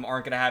Tottenham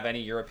aren't going to have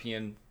any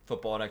European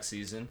football next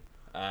season.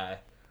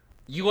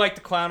 You like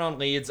to clown on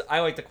Leeds. I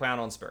like to clown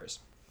on Spurs.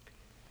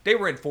 They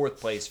were in 4th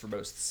place for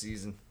most of the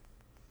season.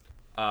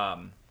 We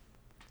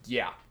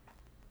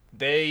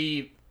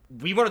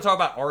want to talk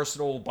about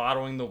Arsenal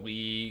bottling the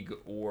league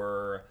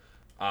or...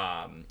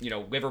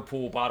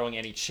 Liverpool bottling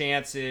any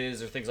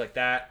chances or things like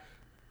that.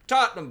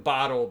 Tottenham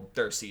bottled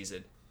their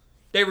season.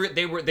 They were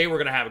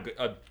going to have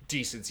a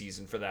decent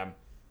season for them.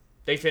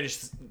 They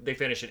finished in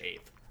 8th.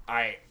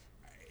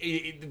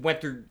 It went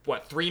through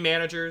 3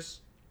 managers,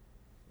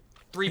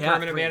 3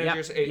 permanent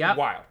managers. Yep.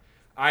 Wild.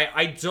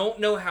 I don't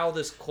know how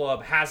this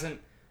club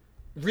hasn't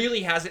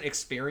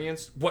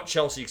experienced what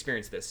Chelsea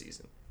experienced this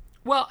season.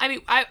 Well, I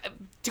mean,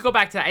 to go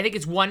back to that, I think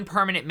it's 1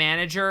 permanent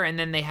manager, and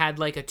then they had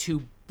like a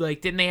 2.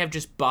 Like, didn't they have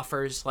just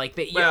buffers? Like,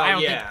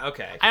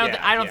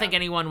 I don't think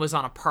anyone was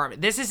on a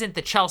permanent. This isn't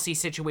the Chelsea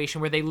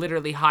situation where they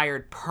literally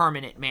hired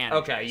permanent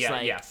managers. Okay,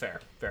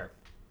 fair.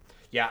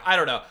 Yeah, I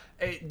don't know.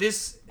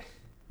 This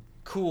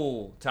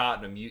cool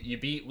Tottenham. You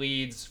beat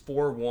Leeds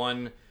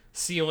 4-1,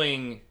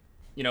 sealing.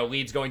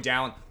 Leeds going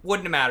down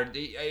wouldn't have mattered.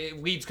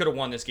 Leeds could have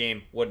won this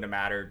game. Wouldn't have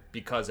mattered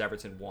because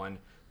Everton won.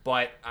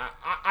 But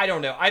I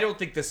don't know. I don't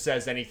think this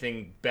says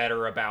anything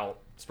better about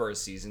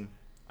Spurs' season.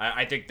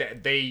 I think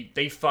that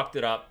they fucked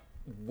it up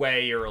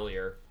way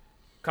earlier,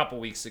 a couple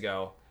weeks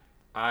ago.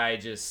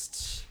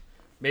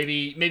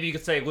 Maybe you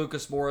could say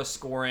Lucas Moura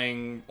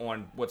scoring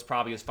on what's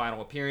probably his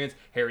final appearance,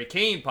 Harry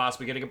Kane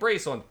possibly getting a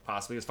brace on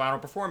possibly his final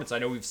performance. I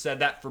know we've said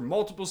that for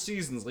multiple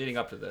seasons leading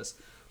up to this.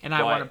 And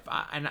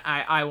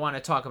I want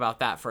to talk about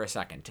that for a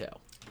second too.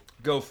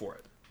 Go for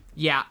it.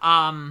 Yeah.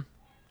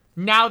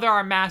 Now there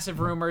are massive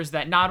rumors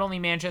that not only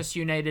Manchester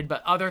United,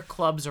 but other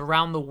clubs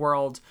around the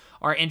world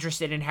are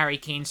interested in Harry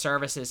Kane's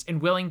services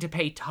and willing to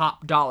pay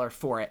top dollar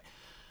for it.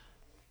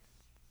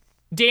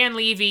 Dan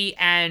Levy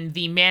and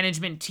the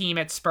management team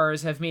at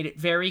Spurs have made it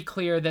very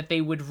clear that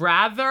they would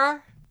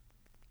rather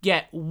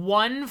get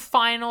 1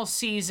 final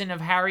season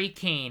of Harry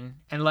Kane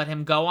and let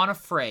him go on a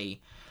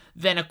free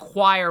than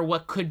acquire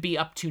what could be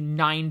up to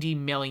 90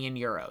 million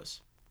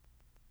euros.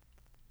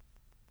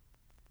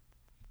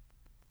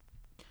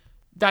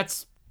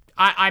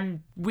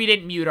 We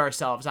didn't mute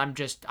ourselves.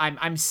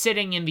 I'm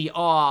sitting in the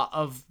awe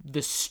of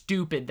the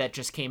stupid that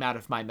just came out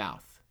of my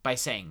mouth by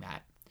saying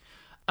that.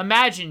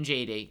 Imagine,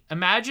 JD,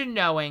 imagine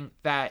knowing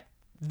that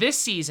this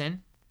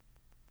season,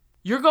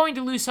 you're going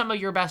to lose some of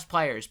your best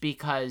players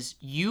because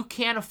you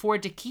can't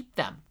afford to keep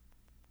them.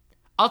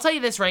 I'll tell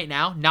you this right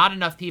now, not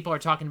enough people are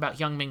talking about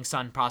Heung-min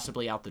Son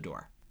possibly out the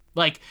door.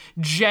 Like,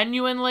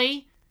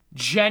 genuinely,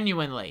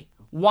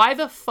 why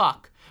the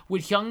fuck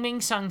would Heung-min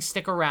Son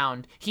stick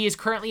around? He is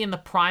currently in the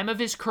prime of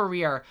his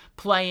career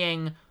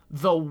playing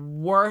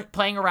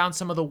around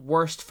some of the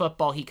worst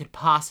football he could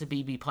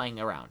possibly be playing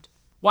around.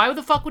 Why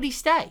the fuck would he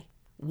stay?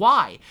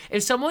 Why?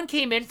 If someone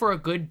came in for a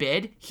good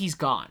bid, he's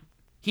gone.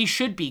 He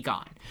should be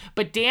gone.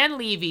 But Dan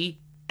Levy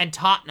and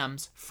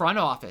Tottenham's front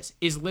office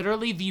is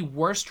literally the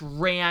worst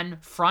ran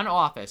front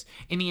office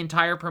in the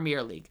entire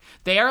Premier League.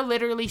 They are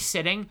literally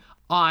sitting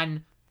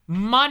on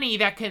money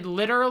that could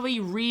literally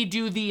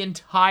redo the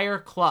entire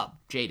club,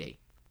 JD.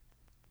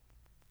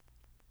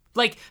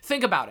 Like,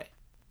 think about it.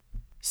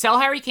 Sell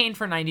Harry Kane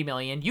for 90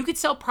 million. You could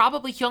sell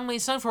probably Heung-min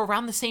Son for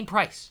around the same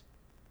price.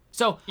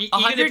 So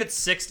even if it's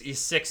 60,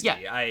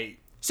 yeah.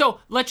 So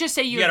let's just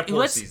say you got a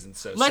poor season,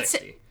 so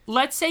 60.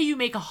 Let's say you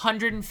make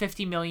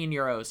 150 million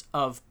euros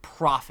of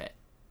profit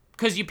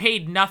because you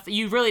paid nothing.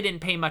 You really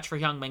didn't pay much for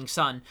Heung-min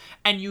Son,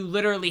 and you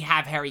literally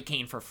have Harry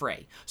Kane for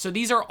free. So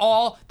this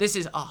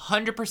is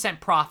 100%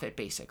 profit,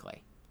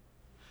 basically.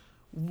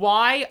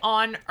 Why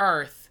on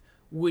earth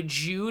would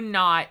you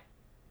not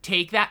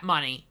take that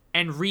money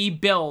and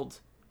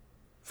rebuild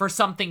for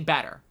something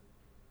better?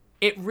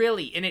 It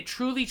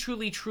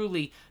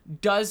truly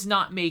does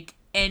not make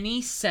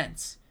any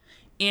sense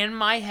in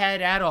my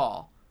head at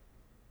all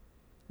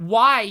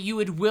why you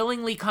would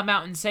willingly come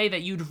out and say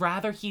that you'd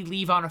rather he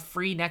leave on a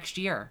free next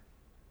year.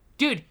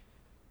 Dude,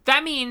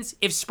 that means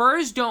if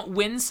Spurs don't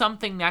win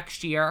something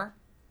next year,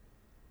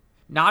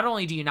 not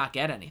only do you not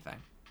get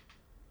anything,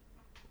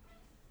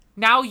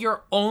 now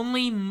your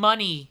only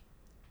money,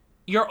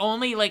 your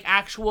only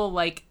actual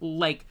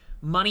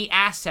money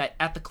asset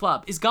at the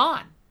club is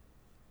gone.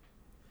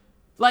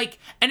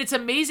 And it's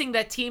amazing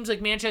that teams like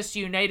Manchester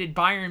United,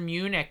 Bayern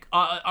Munich,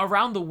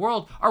 around the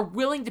world are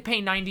willing to pay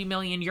 90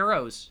 million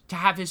euros to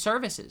have his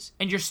services.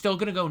 And you're still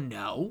going to go,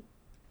 no?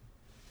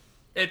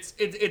 It's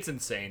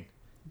insane.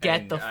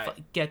 Get the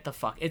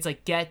fuck. It's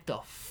like, get the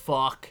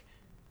fuck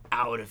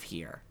out of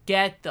here.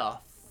 Get the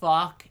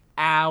fuck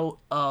out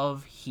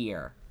of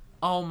here.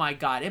 Oh my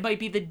God. It might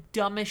be the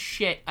dumbest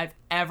shit I've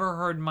ever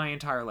heard in my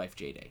entire life,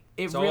 JD.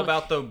 It's all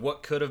about the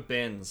what could have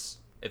beens.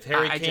 If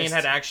Harry Kane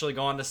had actually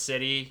gone to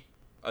City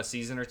a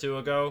season or two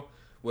ago,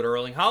 would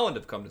Erling Haaland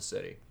have come to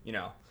City? You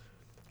know,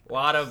 a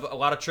lot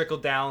of trickle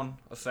down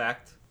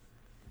effect.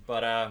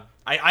 But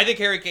I think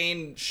Harry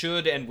Kane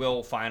should and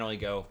will finally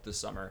go this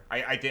summer.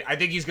 I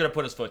think he's gonna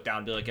put his foot down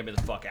and be like, get me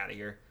the fuck out of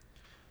here.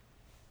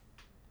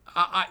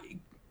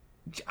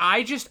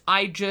 I just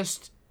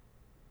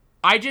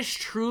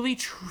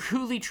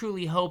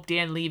truly hope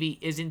Dan Levy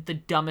isn't the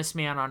dumbest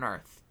man on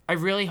earth. I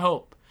really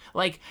hope.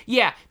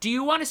 Yeah, do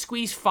you want to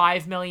squeeze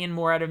 5 million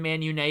more out of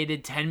Man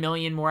United, 10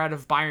 million more out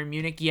of Bayern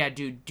Munich? Yeah,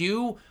 dude,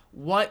 do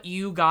what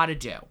you gotta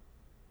do.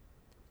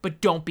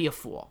 But don't be a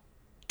fool.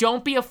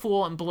 Don't be a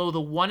fool and blow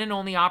the one and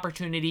only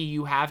opportunity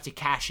you have to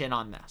cash in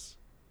on this.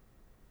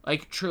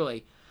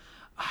 Truly.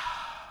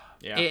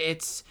 Yeah.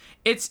 It's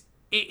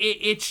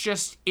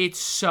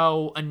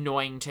so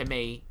annoying to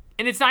me.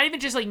 And it's not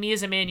even just me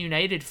as a Man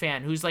United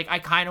fan who's I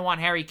kind of want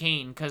Harry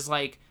Kane because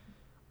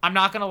I'm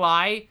not gonna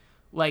lie,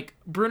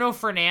 Bruno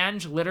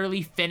Fernandes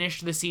literally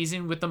finished the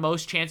season with the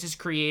most chances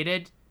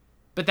created,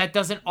 but that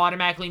doesn't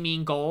automatically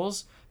mean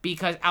goals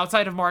because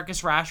outside of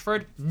Marcus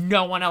Rashford,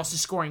 no one else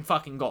is scoring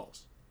fucking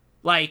goals.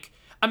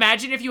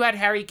 Imagine if you had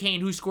Harry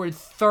Kane who scored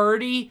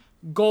 30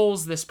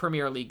 goals this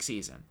Premier League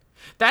season.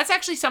 That's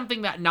actually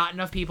something that not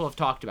enough people have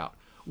talked about.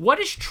 What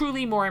is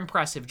truly more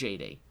impressive,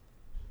 JD?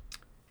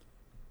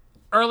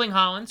 Erling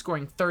Haaland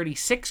scoring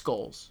 36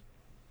 goals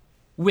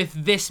with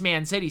this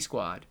Man City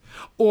squad,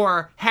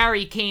 or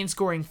Harry Kane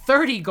scoring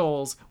 30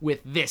 goals with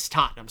this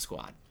Tottenham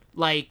squad.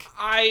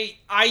 I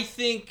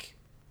think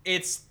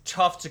it's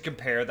tough to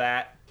compare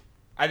that.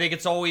 I think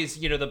it's always,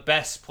 the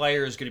best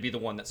player is going to be the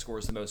one that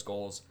scores the most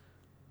goals.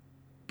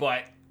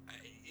 But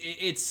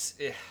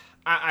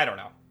I don't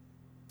know.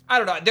 I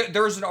don't know.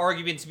 There's an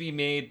argument to be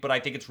made, but I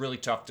think it's really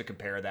tough to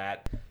compare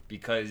that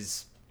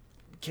because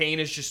Kane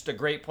is just a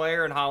great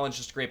player and Haaland's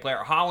just a great player.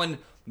 Haaland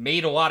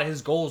made a lot of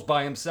his goals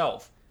by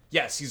himself.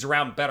 Yes, he's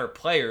around better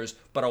players,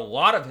 but a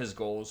lot of his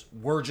goals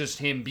were just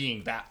him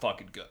being that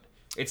fucking good.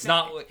 It's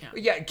not...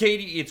 Yeah,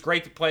 Katie, it's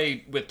great to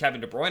play with Kevin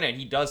De Bruyne, and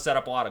he does set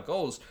up a lot of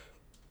goals,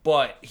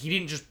 but he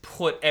didn't just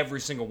put every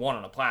single one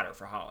on a platter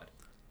for Haaland.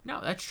 No,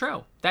 that's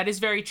true. That is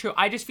very true.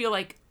 I just feel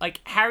like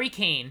Harry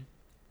Kane,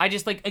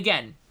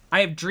 again,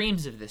 I have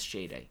dreams of this,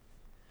 JD.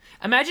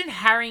 Imagine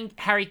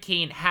Harry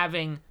Kane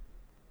having...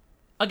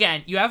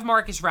 Again, you have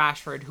Marcus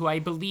Rashford, who I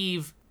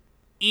believe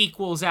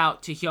equals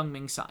out to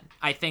Heung-min Son.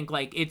 I think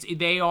like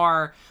they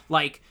are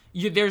like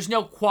there's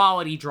no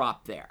quality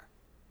drop there.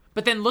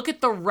 But then look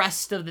at the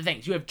rest of the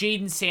things. You have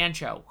Jadon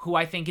Sancho, who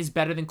I think is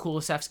better than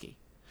Kulusevski.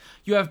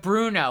 You have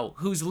Bruno,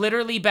 who's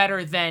literally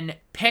better than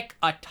pick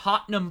a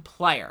Tottenham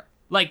player.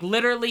 Like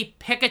literally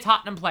pick a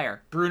Tottenham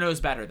player.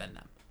 Bruno's better than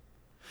them.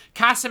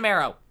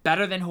 Casemiro,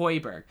 better than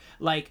Højbjerg.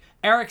 Like,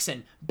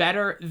 Eriksen,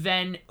 better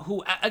than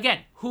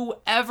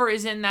whoever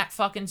is in that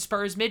fucking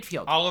Spurs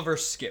midfield. Oliver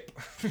Skip.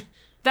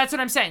 That's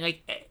what I'm saying.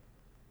 Like,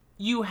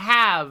 you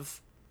have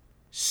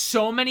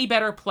so many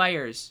better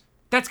players.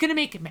 That's going to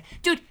make it...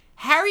 Dude,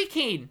 Harry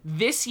Kane,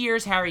 this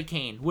year's Harry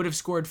Kane, would have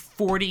scored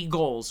 40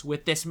 goals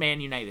with this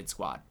Man United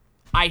squad.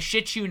 I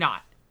shit you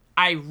not.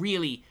 I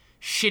really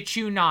shit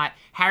you not.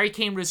 Harry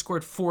Kane would have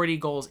scored 40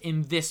 goals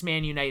in this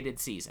Man United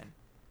season.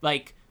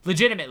 Like...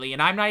 legitimately,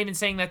 and I'm not even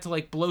saying that to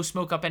like blow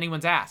smoke up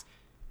anyone's ass.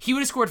 He would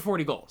have scored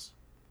 40 goals.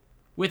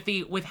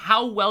 With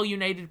how well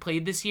United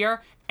played this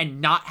year and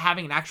not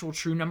having an actual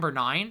true number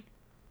 9,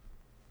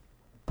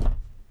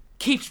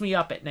 keeps me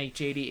up at night,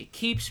 JD. It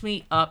keeps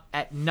me up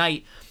at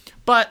night.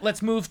 But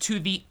let's move to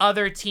the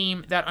other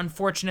team that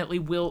unfortunately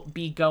will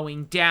be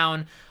going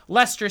down.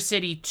 Leicester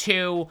City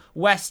 2,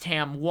 West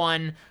Ham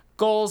 1.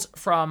 Goals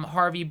from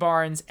Harvey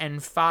Barnes and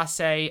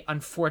Fasse,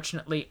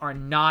 unfortunately, are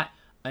not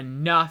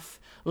enough.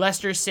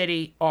 Leicester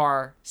City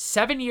are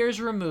 7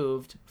 years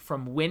removed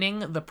from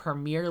winning the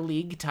Premier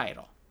League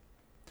title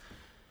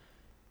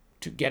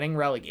to getting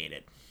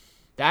relegated.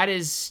 That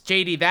is,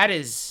 JD,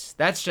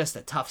 that's just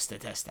a tough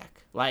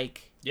statistic.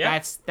 Like,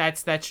 yeah.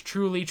 That's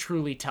truly,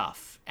 truly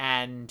tough.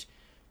 And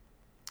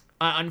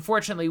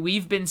unfortunately,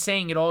 we've been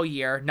saying it all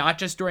year, not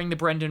just during the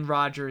Brendan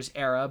Rodgers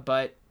era,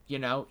 but, you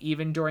know,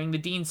 even during the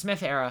Dean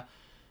Smith era.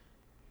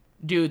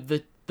 Dude,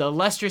 the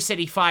Leicester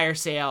City fire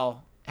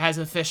sale has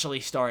officially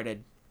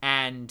started.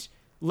 And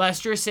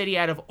Leicester City,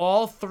 out of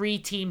all 3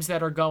 teams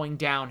that are going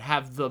down,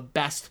 have the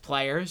best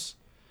players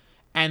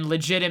and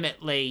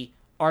legitimately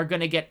are going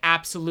to get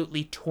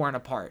absolutely torn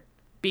apart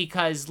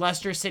because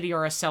Leicester City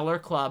are a seller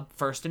club,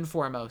 first and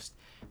foremost,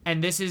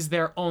 and this is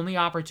their only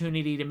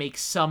opportunity to make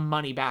some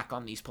money back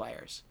on these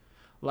players.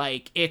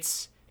 Like,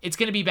 it's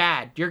going to be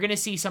bad. You're going to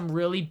see some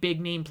really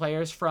big-name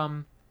players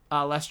from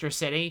Leicester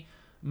City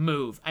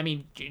move. I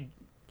mean...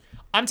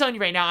 I'm telling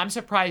you right now, I'm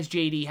surprised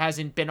JD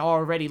hasn't been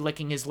already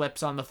licking his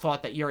lips on the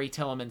thought that Yuri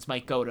Tillemans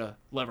might go to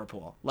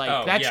Liverpool.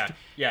 Like, that's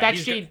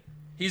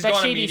he's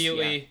gone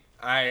immediately.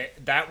 Yeah.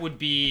 That would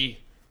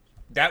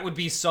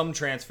be some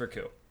transfer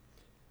coup,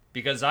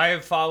 because I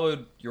have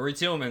followed Yuri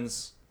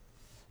Tillemans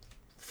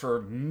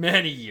for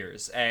many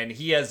years, and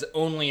he has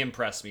only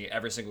impressed me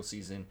every single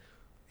season.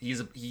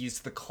 He's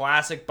the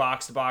classic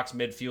box-to-box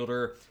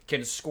midfielder,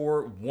 can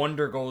score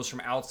wonder goals from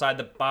outside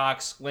the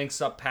box,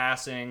 links up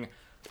passing.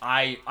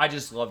 I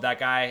just love that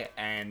guy,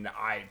 and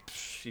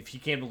if he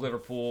came to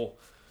Liverpool,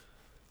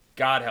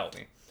 God help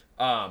me.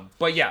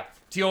 But yeah,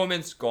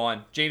 Tielemans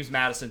gone, James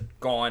Maddison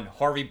gone,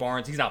 Harvey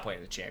Barnes, he's not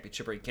playing the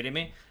championship. Are you kidding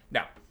me?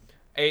 No,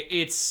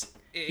 it's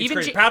even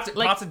crazy.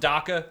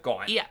 Patsadaka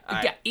gone. Yeah,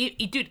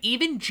 dude,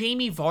 even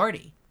Jamie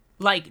Vardy.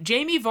 Like,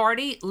 Jamie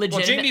Vardy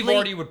legitimately...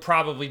 Well, Jamie Vardy would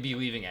probably be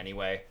leaving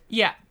anyway.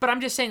 Yeah, but I'm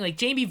just saying, like,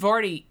 Jamie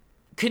Vardy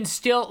can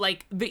still,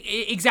 like,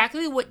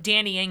 exactly what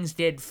Danny Ings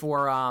did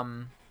for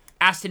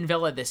Aston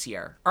Villa this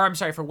year. Or, I'm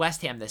sorry, for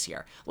West Ham this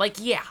year. Like,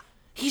 yeah,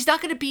 he's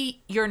not going to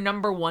be your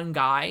number one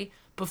guy,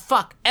 but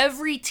fuck,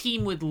 every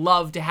team would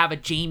love to have a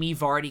Jamie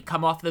Vardy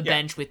come off the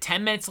bench with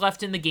 10 minutes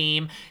left in the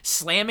game,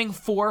 slamming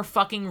 4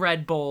 fucking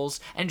Red Bulls,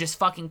 and just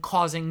fucking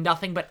causing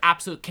nothing but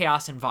absolute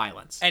chaos and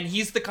violence. And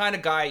he's the kind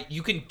of guy,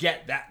 you can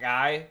get that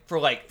guy for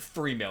like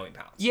 £3 million.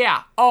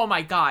 Yeah, oh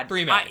my god.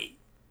 $3 million.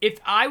 If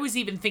I was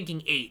even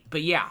thinking 8,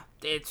 but yeah,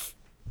 it's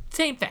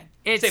same thing.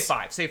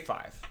 Say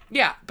five.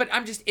 Yeah, but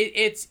I'm just,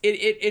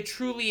 it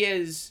truly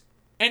is,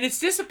 and it's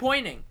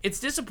disappointing. It's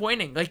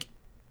disappointing. Like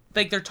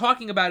they're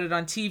talking about it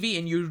on TV,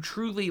 and you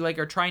truly like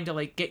are trying to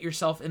like get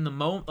yourself in the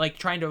moment, like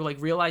trying to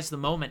like realize the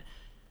moment.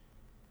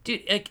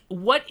 Dude, like,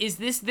 what is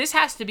this? This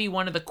has to be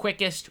one of the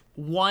quickest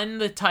won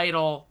the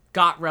title,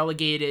 got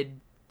relegated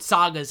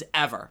sagas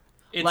ever.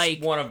 It's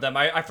like one of them.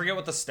 I forget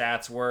what the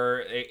stats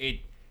were.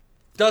 It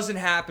doesn't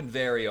happen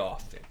very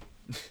often.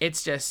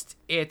 It's just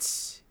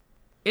it's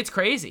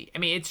crazy. I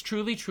mean, it's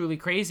truly, truly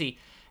crazy,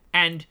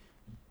 and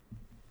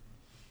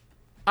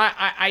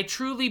I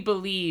truly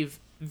believe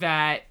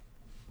that.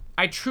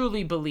 I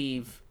truly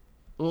believe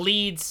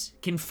Leeds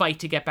can fight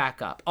to get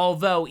back up.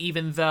 Although,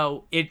 even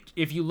though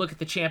if you look at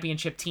the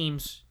championship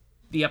teams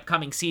the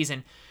upcoming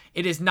season,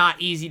 it is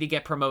not easy to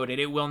get promoted.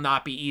 It will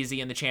not be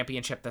easy in the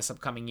championship this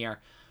upcoming year.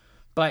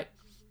 But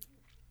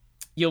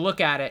you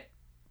look at it,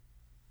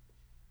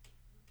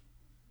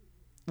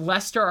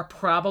 Leicester are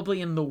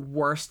probably in the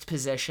worst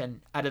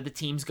position out of the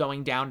teams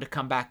going down to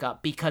come back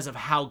up because of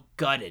how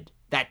gutted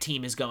that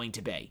team is going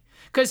to be.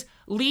 Because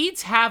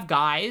Leeds have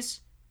guys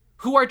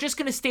who are just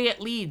going to stay at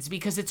Leeds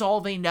because it's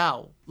all they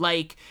know.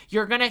 Like,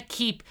 you're going to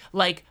keep,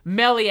 like,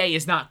 Meslier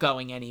is not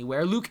going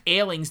anywhere. Luke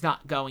Ayling's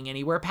not going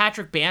anywhere.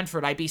 Patrick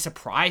Bamford, I'd be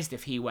surprised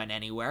if he went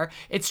anywhere.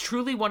 It's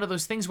truly one of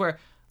those things where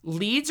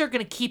Leeds are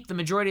going to keep the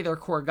majority of their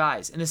core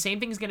guys, and the same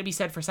thing is going to be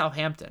said for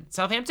Southampton.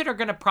 Southampton are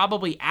going to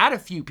probably add a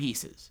few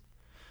pieces.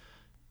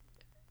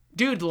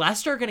 Dude,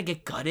 Leicester are going to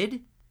get gutted,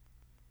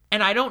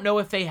 and I don't know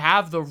if they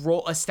have the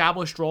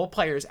established role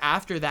players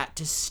after that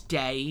to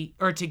stay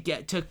or to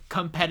get to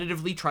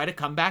competitively try to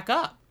come back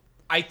up.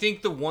 I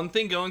think the one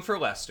thing going for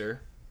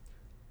Leicester,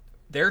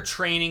 their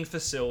training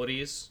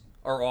facilities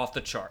are off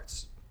the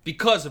charts.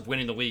 Because of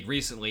winning the league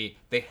recently,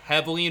 they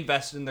heavily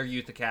invested in their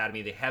youth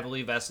academy. They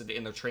heavily invested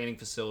in their training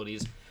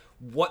facilities.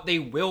 What they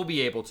will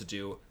be able to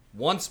do,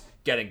 once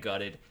getting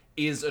gutted,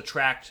 is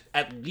attract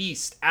at the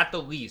least,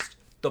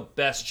 the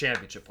best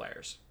championship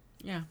players.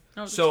 Yeah.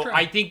 No, so true.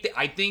 I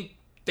think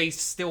they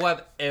still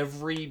have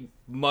every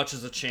much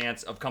as a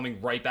chance of coming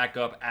right back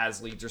up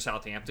as Leeds or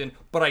Southampton.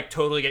 But I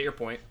totally get your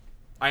point.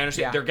 I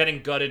understand they're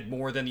getting gutted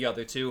more than the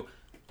other two,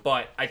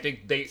 but I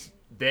think they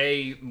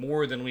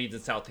more than Leeds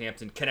and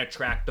Southampton can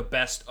attract the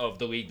best of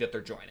the league that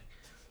they're joining.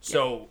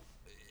 So,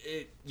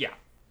 yeah.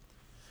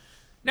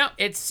 No,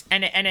 it's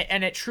and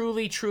it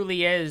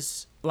truly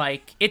is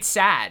like it's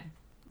sad.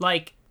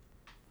 Like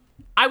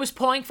I was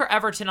pulling for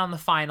Everton on the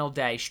final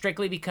day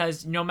strictly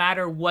because no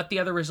matter what the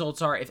other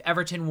results are, if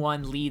Everton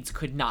won, Leeds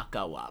could not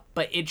go up.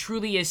 But it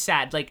truly is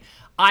sad. Like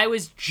I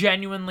was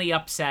genuinely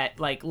upset.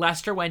 Like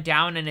Leicester went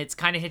down, and it's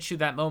kind of hits you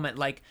that moment.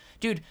 Like,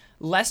 dude,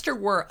 Leicester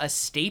were a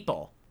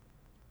staple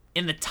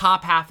in the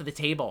top half of the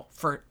table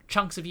for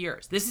chunks of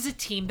years. This is a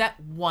team that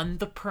won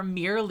the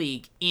Premier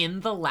League in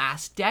the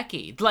last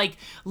decade. Like,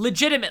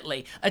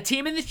 legitimately, a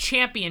team in the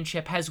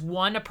Championship has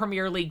won a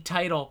Premier League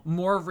title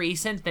more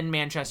recent than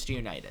Manchester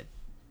United.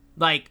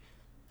 Like,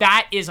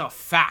 that is a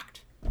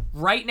fact.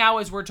 Right now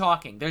as we're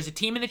talking, there's a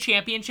team in the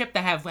Championship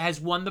that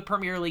has won the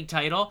Premier League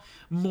title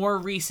more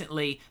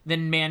recently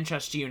than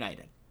Manchester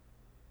United.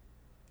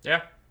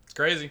 Yeah, it's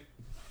crazy.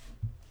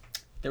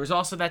 There was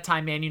also that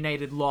time Man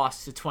United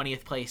lost to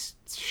 20th place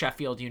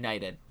Sheffield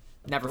United.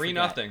 Never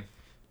 3-0.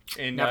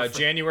 In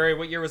January,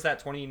 what year was that?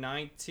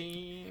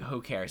 2019?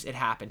 Who cares? It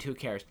happened. Who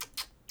cares?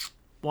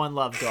 One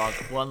love, dog.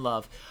 One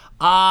love.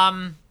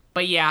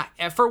 But yeah,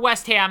 for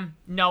West Ham,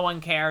 no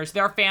one cares.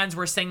 Their fans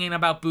were singing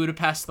about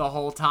Budapest the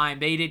whole time.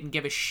 They didn't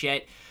give a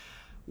shit.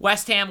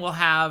 West Ham will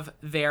have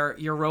their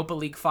Europa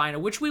League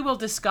final, which we will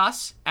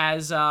discuss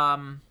as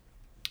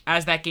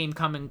that game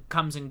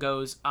comes and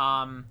goes.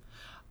 I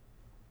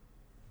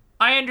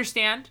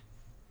understand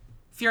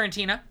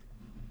Fiorentina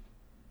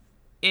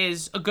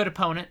is a good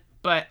opponent,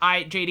 but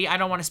JD, I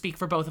don't want to speak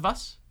for both of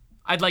us.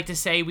 I'd like to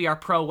say we are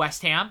pro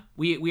West Ham.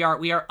 We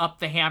are up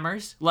the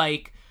hammers.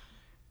 Like,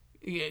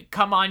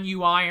 come on,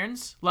 you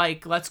Irons.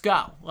 Like, let's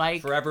go.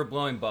 Like forever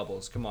blowing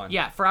bubbles. Come on.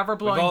 Yeah, forever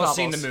blowing bubbles. We've all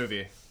seen the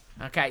movie.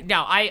 Okay.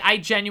 No, I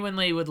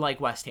genuinely would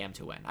like West Ham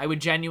to win. I would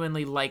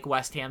genuinely like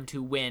West Ham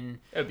to win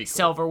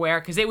silverware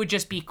because it would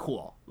just be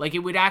cool. Like, it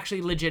would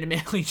actually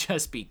legitimately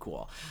just be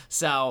cool.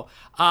 So,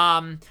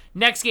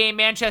 next game,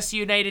 Manchester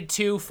United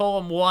 2,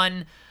 Fulham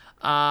 1.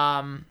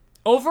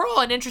 Overall,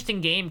 an interesting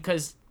game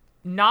because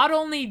not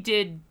only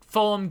did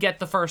Fulham get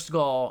the first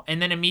goal,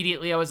 and then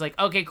immediately I was like,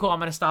 okay, cool, I'm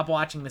going to stop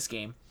watching this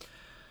game.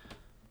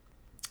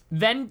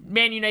 Then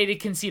Man United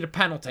concede a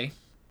penalty.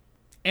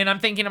 And I'm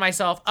thinking to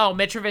myself, oh,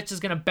 Mitrovic is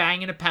going to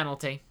bang in a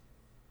penalty.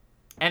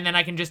 And then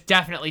I can just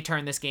definitely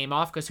turn this game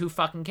off because who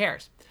fucking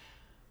cares?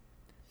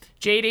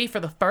 JD, for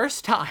the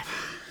first time.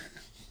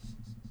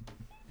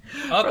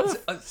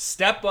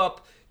 Step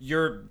up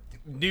your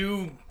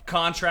new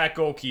contract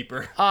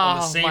goalkeeper on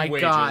the same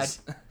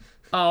wages. God.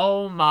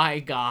 Oh my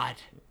God.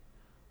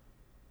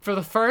 For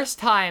the first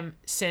time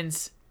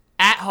since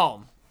at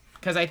home,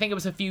 because I think it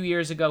was a few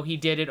years ago he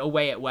did it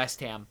away at West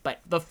Ham, but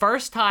the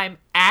first time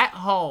at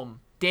home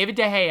David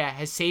De Gea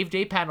has saved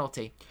a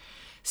penalty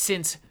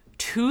since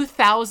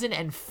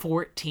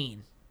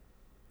 2014.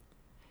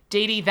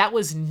 JD, that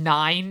was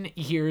 9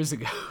 years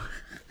ago.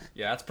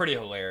 Yeah, that's pretty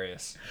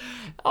hilarious.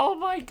 Oh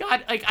my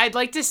God! Like, I'd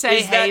like to say,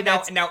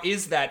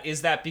 is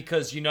that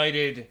because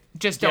United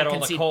just get don't all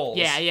concede. the goals?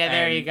 Yeah.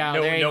 There you go.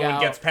 No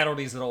one gets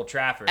penalties at Old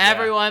Trafford.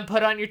 Everyone,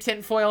 put on your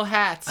tinfoil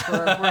hats.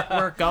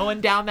 We're going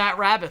down that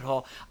rabbit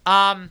hole.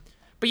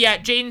 But yeah,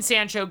 Jadon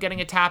Sancho getting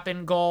a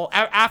tap-in goal.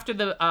 After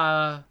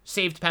the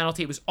saved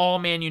penalty, it was all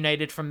Man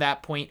United from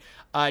that point.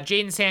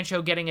 Jadon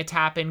Sancho getting a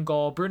tap-in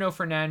goal. Bruno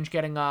Fernandes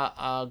getting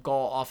a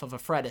goal off of a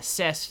Fred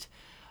assist.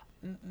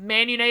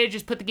 Man United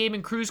just put the game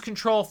in cruise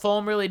control.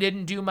 Fulham really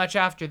didn't do much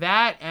after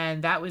that,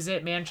 and that was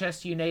it.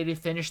 Manchester United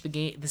finished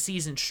the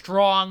season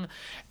strong,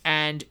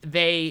 and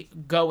they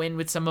go in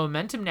with some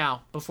momentum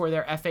now before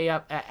their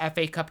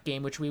FA Cup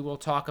game, which we will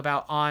talk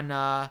about on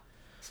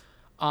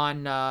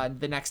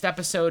the next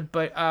episode.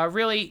 But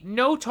really,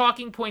 no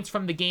talking points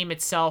from the game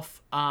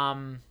itself.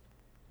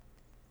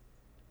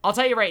 I'll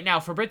tell you right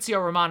now, Fabrizio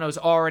Romano is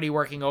already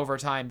working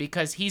overtime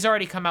because he's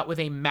already come out with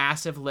a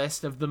massive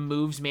list of the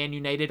moves Man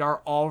United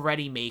are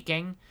already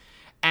making.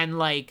 And,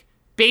 like,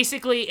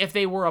 basically, if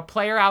they were a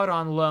player out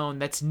on loan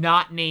that's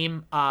not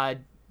named Amad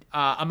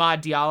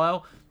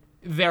Diallo,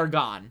 they're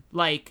gone.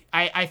 Like,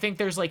 I think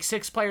there's, like,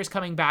 6 players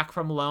coming back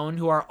from loan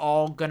who are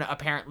all going to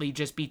apparently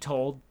just be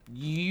told,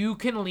 you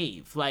can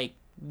leave. Like,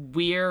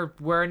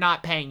 we're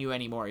not paying you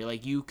anymore.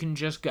 Like, you can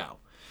just go.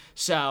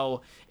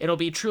 So it'll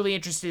be truly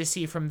interesting to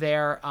see from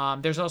there.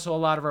 There's also a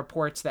lot of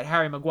reports that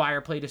Harry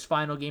Maguire played his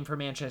final game for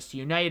Manchester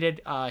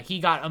United. He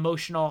got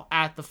emotional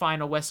at the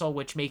final whistle,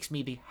 which makes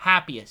me the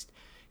happiest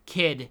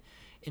kid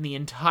in the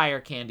entire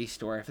candy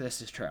store, if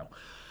this is true.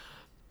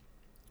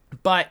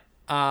 But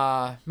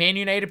Man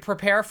United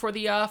prepare for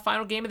the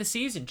final game of the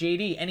season.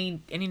 JD,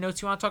 any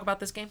notes you want to talk about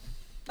this game?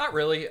 Not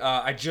really.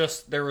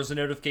 There was a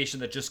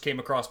notification that just came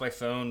across my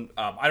phone.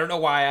 I don't know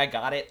why I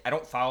got it. I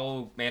don't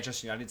follow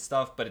Manchester United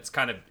stuff, but it's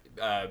kind of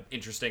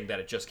interesting that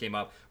it just came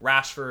up.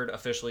 Rashford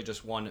officially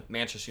just won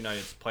Manchester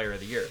United's Player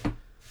of the Year.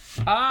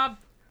 I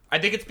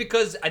think it's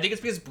because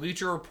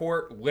Bleacher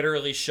Report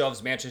literally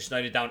shoves Manchester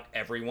United down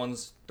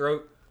everyone's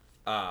throat.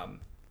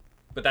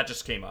 But that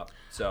just came up.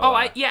 So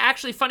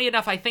actually, funny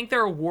enough, I think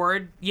their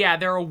award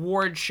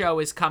show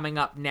is coming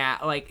up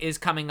now. Is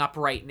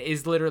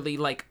literally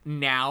like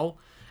now.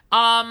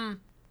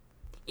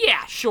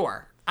 Yeah,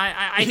 sure.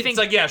 I think it's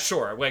like, yeah,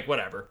 sure, like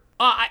whatever.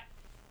 I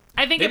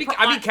think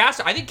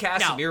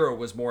Casemiro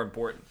was more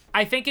important.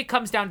 I think it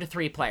comes down to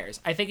three players.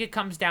 I think it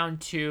comes down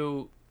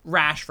to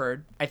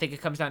Rashford. I think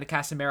it comes down to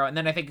Casemiro, and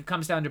then I think it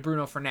comes down to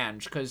Bruno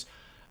Fernandes, because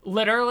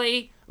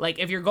literally, like,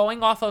 if you're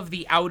going off of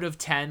the out of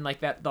 10, like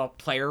the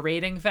player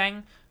rating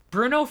thing,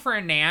 Bruno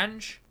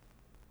Fernandes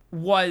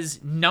was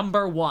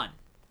number 1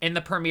 in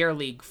the Premier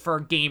League for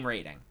game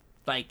rating.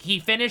 Like, he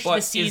finished the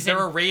season. Is there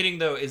a rating,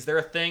 though? Is there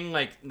a thing,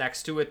 like,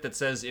 next to it that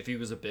says if he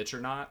was a bitch or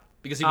not?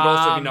 Because he would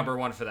also be number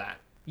 1 for that.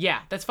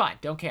 Yeah, that's fine.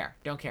 Don't care.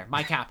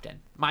 My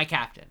captain.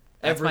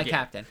 That's my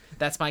captain.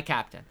 That's my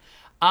captain.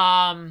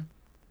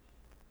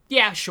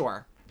 Yeah,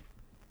 sure.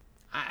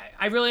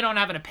 I really don't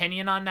have an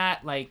opinion on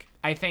that. Like,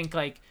 I think,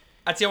 like...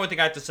 That's the only thing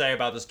I have to say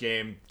about this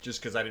game,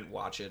 just because I didn't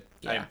watch it.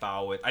 Yeah. I didn't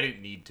follow it. I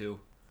didn't need to.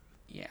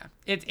 Yeah.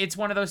 It's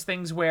one of those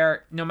things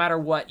where no matter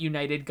what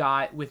United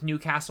got, with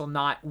Newcastle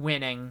not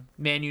winning,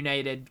 Man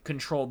United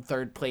controlled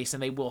third place,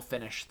 and they will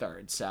finish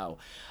third. So,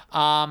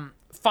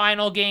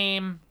 final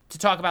game to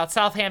talk about: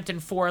 Southampton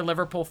 4,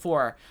 Liverpool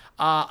 4.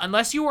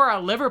 Unless you are a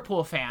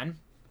Liverpool fan,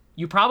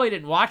 you probably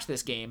didn't watch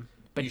this game.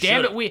 But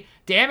damn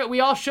it, we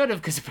all should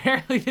have, because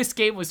apparently this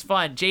game was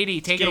fun.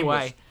 JD, take it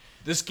away.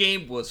 This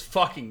game was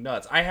fucking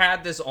nuts. I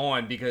had this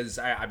on because,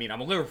 I'm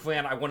a Liverpool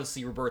fan. I want to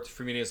see Roberto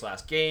Firmino's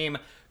last game.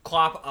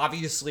 Klopp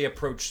obviously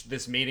approached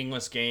this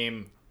meaningless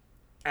game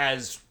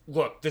as,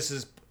 look, this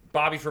is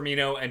Bobby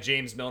Firmino and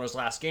James Milner's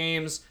last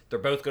games. They're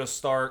both going to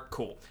start.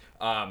 Cool.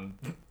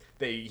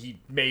 He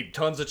made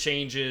tons of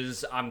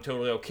changes. I'm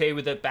totally okay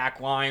with it.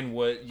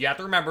 You have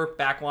to remember,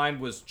 backline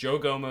was Joe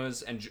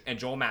Gomez and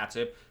Joel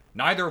Matip,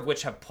 neither of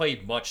which have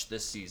played much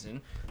this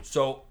season.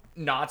 So,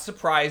 not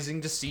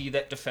surprising to see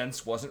that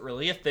defense wasn't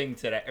really a thing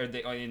today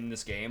in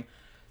this game.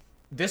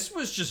 This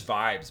was just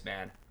vibes,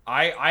 man.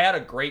 I had a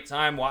great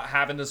time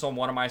having this on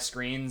one of my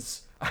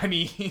screens. I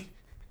mean,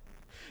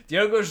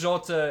 Diogo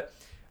Jota...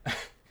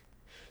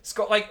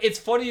 Like, it's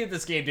funny that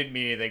this game didn't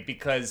mean anything,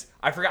 because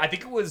I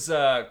think it was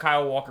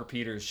Kyle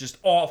Walker-Peters, just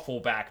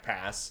awful back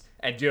pass,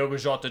 and Diogo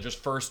Jota just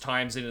first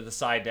times into the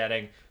side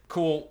netting.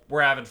 Cool,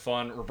 we're having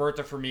fun.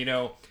 Roberto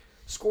Firmino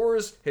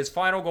scores his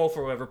final goal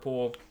for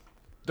Liverpool,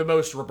 the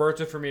most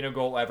Roberto Firmino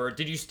goal ever.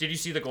 Did you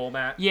see the goal,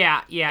 Matt?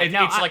 Yeah.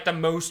 It's like the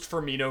most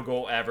Firmino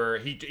goal ever.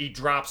 He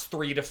drops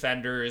 3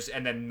 defenders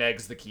and then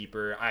megs the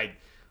keeper. I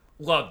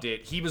loved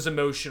it. He was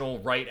emotional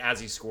right as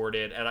he scored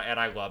it, and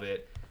I love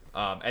it.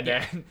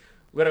 Then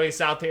literally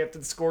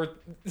Southampton scored.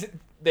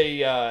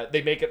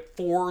 They make it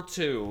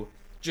 4-2.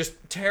 Just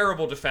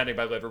terrible defending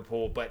by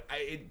Liverpool, but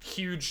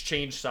huge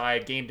change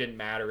side. Game didn't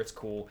matter. It's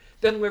cool.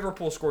 Then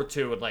Liverpool scored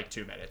 2 in like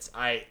 2 minutes.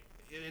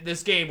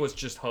 This game was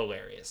just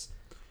hilarious.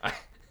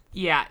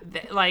 Yeah,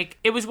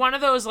 it was one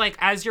of those, like,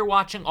 as you're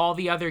watching all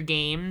the other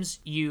games,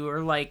 you're,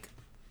 like,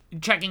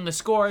 checking the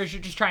scores,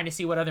 you're just trying to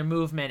see what other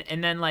movement,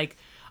 and then, like,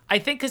 I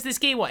think because this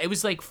game, it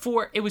was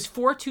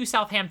 4-2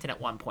 Southampton at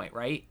one point,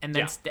 right? And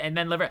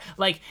then Liverpool,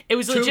 like, it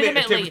was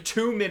legitimately... There were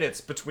 2 minutes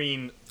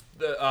between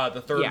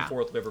the third and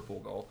fourth Liverpool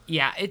goal.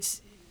 Yeah,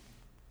 it's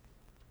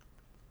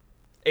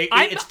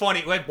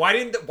funny. Like,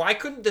 why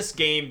couldn't this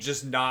game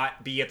just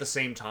not be at the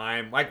same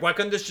time? Like, why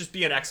couldn't this just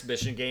be an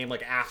exhibition game,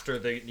 like, after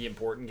the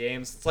important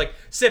games? It's like,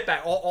 sit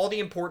back. All the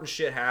important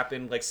shit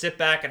happened. Like, sit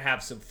back and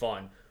have some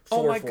fun.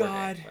 Oh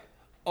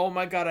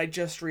my god, I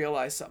just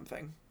realized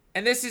something.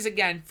 And this is,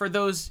 again, for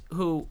those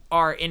who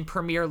are in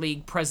Premier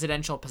League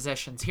presidential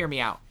positions, hear me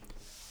out.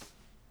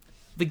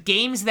 The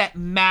games that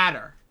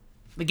matter,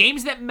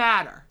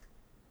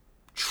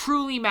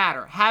 truly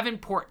matter, have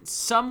importance,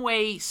 some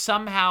way,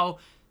 somehow,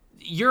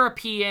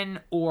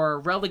 European or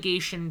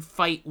relegation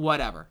fight,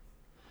 whatever.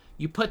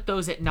 You put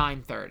those at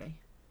 9:30.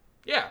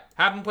 Yeah,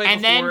 haven't played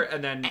before,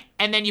 and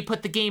then you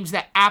put the games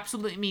that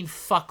absolutely mean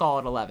fuck all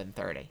at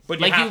 11:30.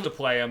 But you have to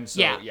play them. So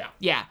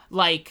yeah.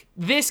 Like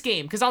this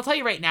game, because I'll tell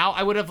you right now,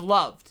 I would have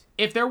loved,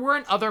 if there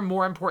weren't other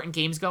more important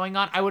games going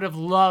on, I would have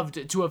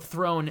loved to have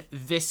thrown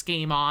this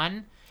game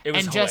on. It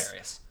was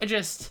hilarious.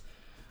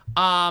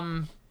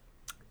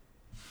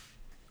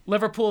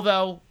 Liverpool,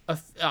 though,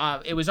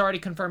 it was already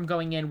confirmed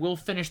going in, will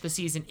finish the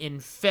season in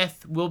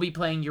 5th. We'll be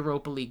playing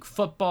Europa League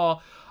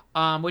football,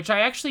 which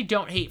I actually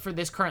don't hate for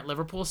this current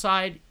Liverpool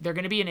side. They're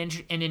going to be in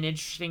an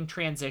interesting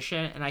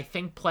transition, and I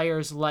think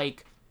players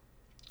like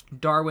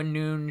Darwin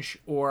Núñez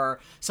or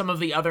some of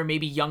the other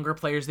maybe younger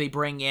players they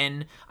bring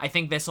in, I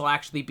think this will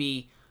actually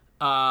be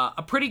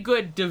a pretty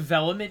good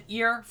development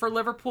year for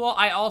Liverpool.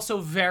 I also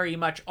very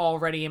much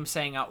already am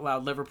saying out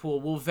loud,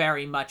 Liverpool will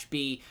very much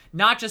be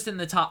not just in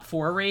the top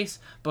 4 race,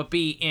 but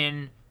be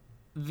in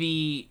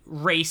the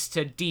race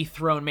to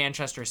dethrone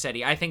Manchester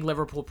City. I think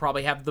Liverpool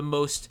probably have the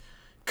most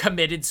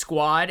committed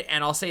squad,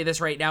 and I'll say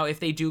this right now, if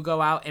they do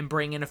go out and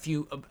bring in a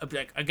few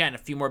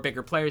more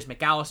bigger players,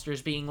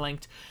 McAllister's being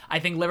linked, I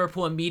think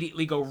Liverpool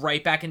immediately go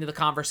right back into the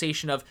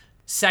conversation of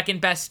second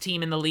best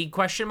team in the league,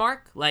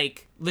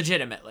 like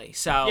legitimately.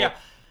 So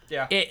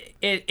yeah.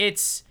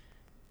 It's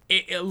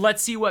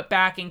let's see what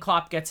backing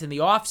Klopp gets in the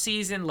off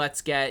season.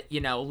 Let's get,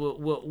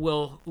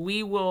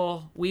 we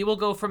will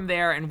go from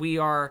there, and we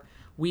are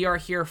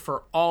here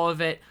for all of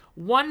it.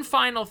 One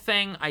final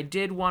thing I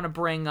did want to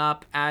bring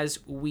up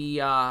as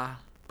we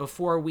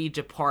before we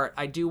depart,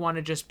 I do want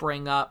to just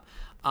bring up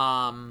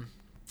God,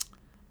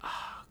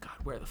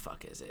 where the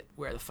fuck is it?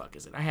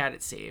 I had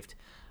it saved.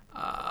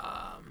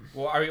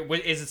 Well,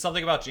 is it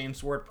something about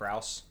James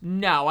Ward-Prowse?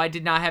 No, I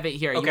did not have it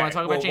here. Okay. You want to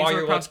talk about James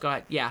Ward-Prowse? Go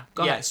ahead. Yeah,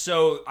 go ahead.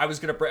 So I was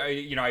going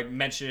to, I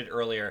mentioned it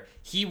earlier.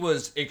 He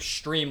was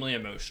extremely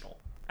emotional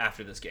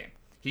after this game.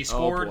 He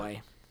scored,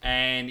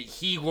 and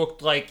he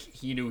looked like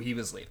he knew he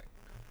was leaving.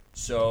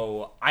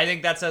 So I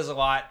think that says a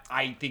lot.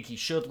 I think he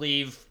should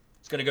leave.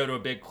 He's going to go to a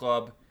big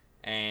club,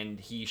 and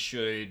he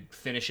should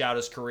finish out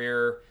his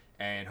career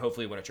and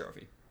hopefully win a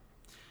trophy.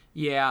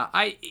 Yeah,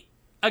 I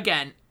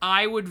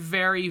would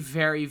very,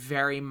 very,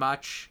 very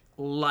much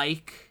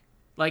like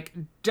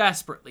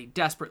desperately,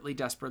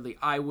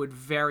 I would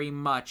very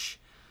much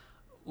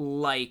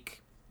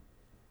like,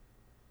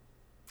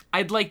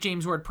 I'd like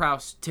James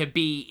Ward-Prowse to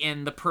be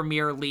in the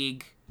Premier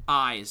League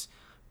eyes,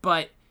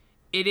 but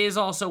it is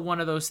also one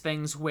of those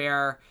things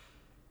where,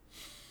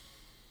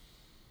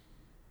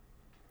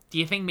 do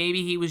you think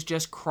maybe he was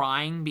just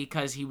crying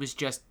because he was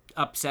just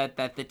upset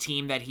that the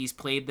team that he's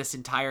played this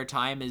entire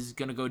time is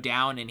going to go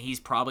down, and he's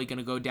probably going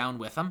to go down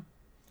with them?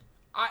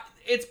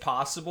 It's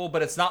possible,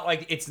 but it's not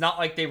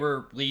like they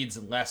were Leeds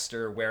and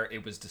Leicester where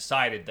it was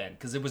decided then,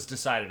 because it was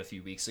decided a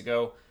few weeks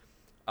ago.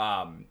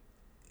 Who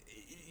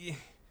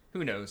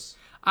knows?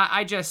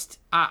 I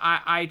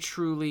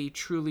truly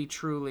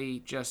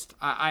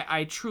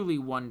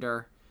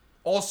wonder.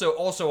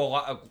 Also,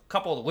 a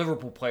couple of the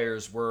Liverpool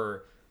players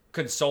were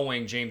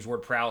consoling James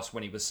Ward-Prowse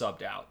when he was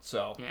subbed out.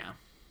 So yeah,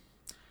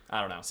 I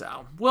don't know.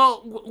 So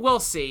we'll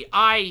see.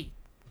 I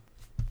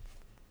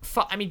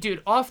mean,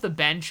 dude, off the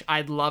bench,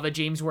 I'd love a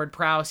James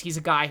Ward-Prowse. He's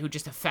a guy who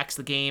just affects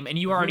the game, and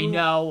you already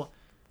know.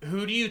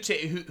 Who do you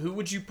take? Who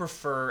would you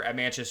prefer at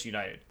Manchester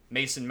United?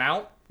 Mason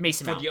Mount.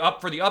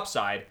 Mount. For the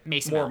upside,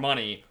 Mason more Mount.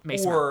 Money,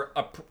 Mason or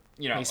Mount.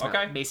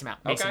 Mason Mount.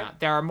 Okay.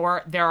 There are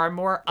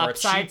more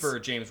upsides. Or a cheaper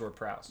James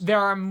Ward-Prowse. There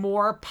are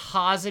more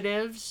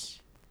positives,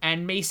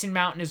 and Mason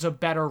Mount is a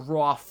better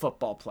raw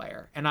football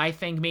player. And I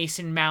think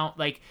Mason Mount,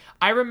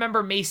 I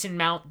remember Mason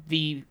Mount,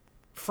 the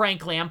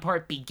Frank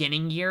Lampard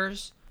beginning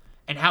years,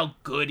 and how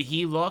good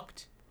he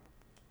looked.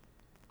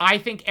 I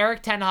think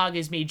Erik ten Hag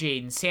has made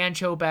Jadon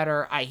Sancho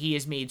better. He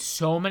has made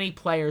so many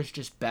players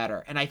just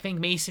better. And I think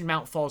Mason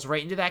Mount falls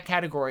right into that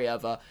category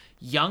of a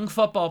young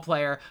football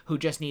player who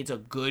just needs a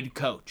good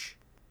coach.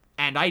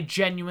 And I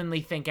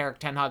genuinely think Erik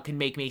ten Hag can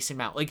make Mason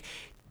Mount.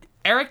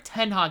 Erik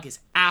ten Hag is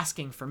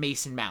asking for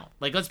Mason Mount.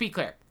 Let's be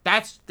clear.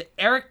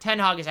 Erik ten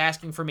Hag is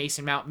asking for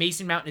Mason Mount.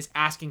 Mason Mount is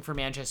asking for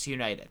Manchester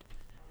United.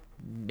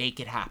 Make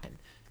it happen.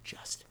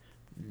 Just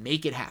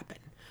make it happen.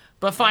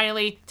 But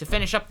finally, to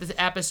finish up this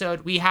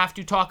episode, we have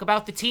to talk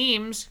about the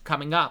teams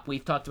coming up.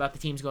 We've talked about the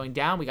teams going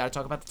down. We got to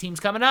talk about the teams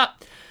coming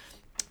up.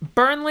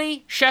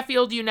 Burnley,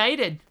 Sheffield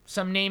United.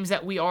 Some names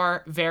that we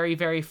are very,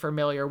 very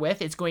familiar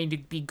with. It's going to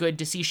be good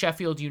to see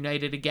Sheffield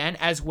United again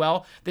as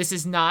well. This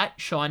is not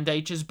Sean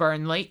Dyche's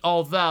Burnley,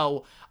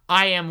 although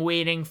I am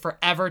waiting for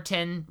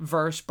Everton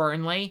versus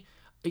Burnley.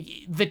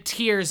 The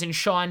tears in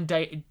Sean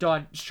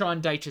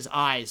Dyche's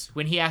eyes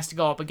when he has to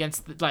go up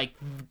against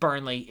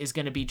Burnley is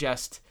going to be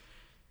just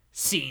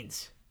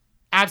scenes.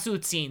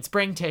 Absolute scenes.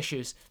 Bring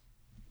tissues.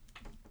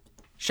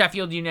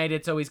 Sheffield United,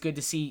 it's always good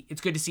to see. It's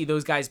good to see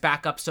those guys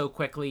back up so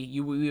quickly.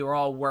 We were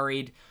all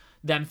worried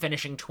them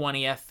finishing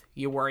 20th.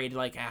 You're worried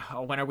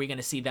when are we going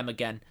to see them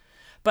again?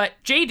 But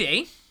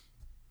JD,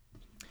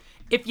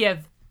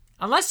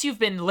 unless you've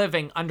been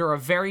living under a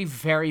very,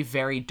 very,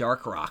 very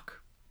dark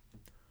rock,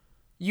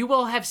 you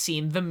will have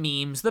seen the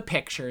memes, the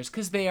pictures,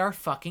 because they are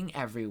fucking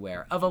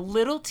everywhere, of a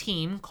little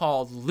team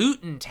called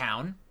Luton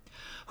Town,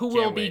 who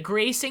will be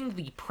gracing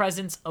the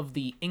presence of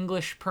the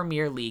English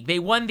Premier League. They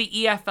won the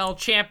EFL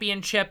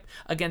Championship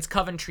against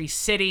Coventry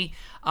City.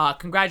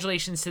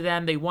 Congratulations to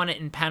them. They won it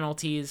in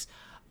penalties.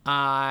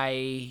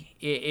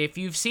 If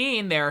you've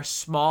seen their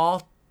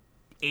small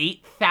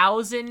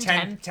 8,000,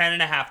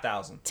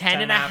 10,500.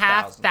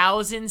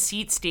 10,500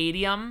 seat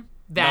stadium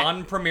that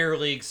non-Premier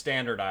League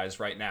standardized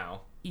right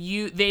now.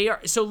 They are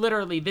so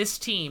literally this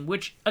team,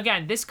 which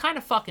again, this kind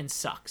of fucking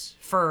sucks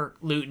for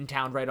Luton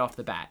Town right off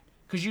the bat.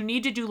 Because you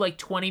need to do like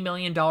 $20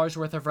 million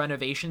worth of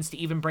renovations to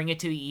even bring it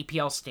to the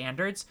EPL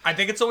standards. I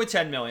think it's only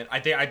 10 million. I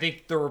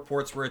think the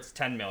reports were it's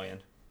 10 million.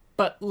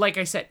 But like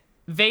I said,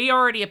 they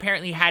already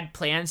apparently had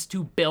plans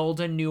to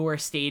build a newer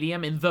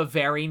stadium in the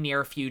very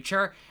near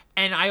future.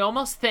 And I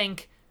almost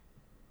think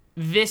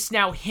this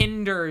now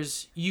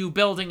hinders you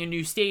building a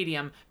new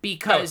stadium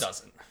because... No, it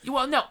doesn't.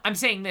 Well, no, I'm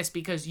saying this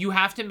because you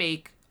have to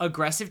make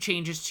aggressive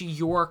changes to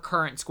your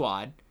current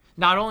squad.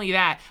 Not only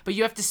that, but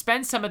you have to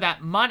spend some of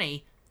that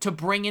money to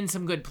bring in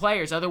some good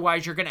players.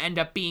 Otherwise, you're going to end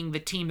up being the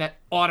team that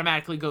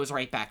automatically goes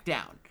right back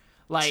down.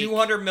 Like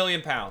 £200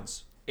 million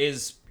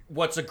is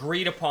what's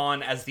agreed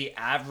upon as the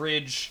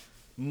average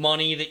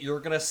money that you're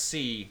going to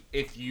see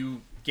if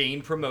you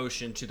gain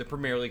promotion to the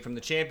Premier League from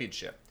the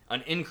Championship.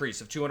 An increase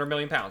of £200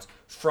 million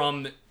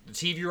from the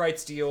TV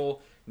rights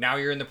deal. Now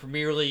you're in the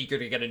Premier League. You're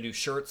going to get a new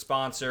shirt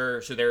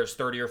sponsor. So there's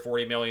 30 or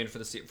 40 million for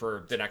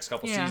the next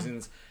couple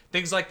seasons.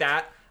 Things like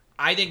that.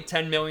 I think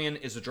 10 million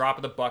is a drop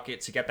in the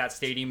bucket to get that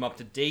stadium up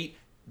to date.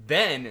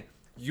 Then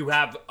you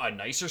have a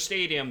nicer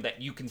stadium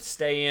that you can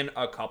stay in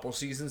a couple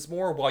seasons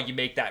more while you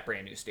make that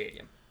brand new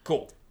stadium.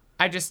 Cool.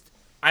 I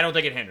don't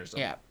think it hinders them.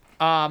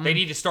 Yeah. They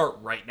need to start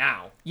right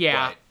now.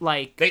 Yeah,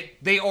 like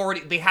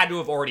they had to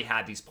have already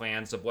had these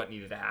plans of what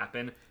needed to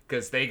happen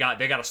because they got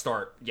to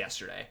start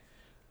yesterday.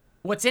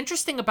 What's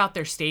interesting about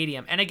their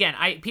stadium, and again,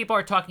 people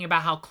are talking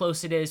about how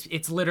close it is.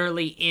 It's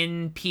literally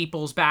in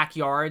people's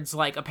backyards.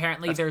 Like,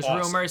 apparently there's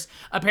rumors.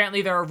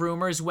 Apparently there are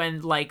rumors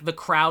when, like, the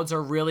crowds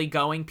are really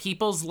going.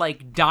 People's,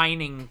 like,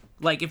 dining,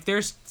 like, if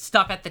there's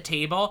stuff at the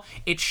table,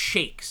 it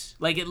shakes.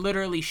 Like, it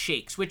literally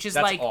shakes, which is,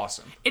 That's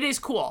awesome. It is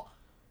cool.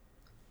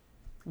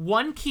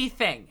 One key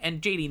thing,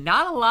 and JD,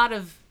 not a lot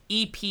of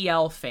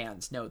EPL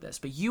fans know this,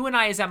 but you and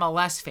I as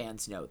MLS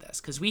fans know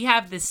this, because we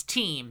have this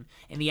team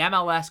in the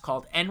MLS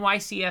called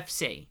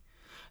NYCFC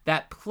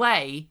that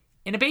play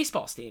in a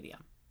baseball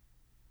stadium.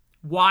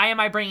 Why am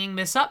I bringing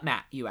this up,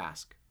 Matt, you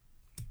ask?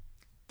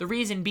 The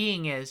reason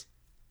being is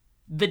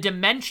the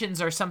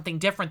dimensions are something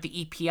different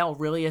the EPL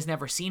really has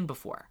never seen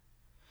before.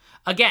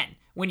 Again,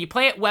 when you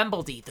play at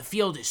Wembley, the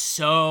field is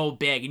so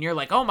big, and you're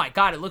like, oh my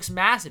god, it looks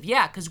massive.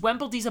 Yeah, because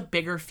Wembley's a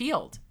bigger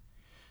field.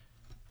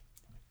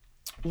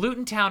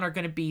 Luton Town are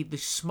going to be the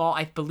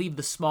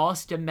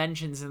smallest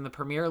dimensions in the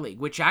Premier League,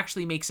 which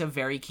actually makes a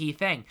very key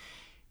thing.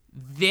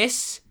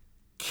 This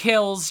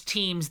kills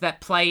teams that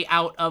play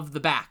out of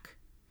the back.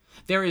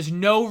 There is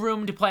no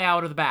room to play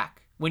out of the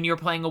back when you're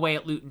playing away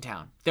at Luton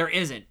Town. There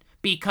isn't,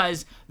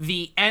 because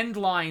the end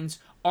lines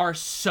are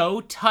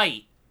so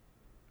tight.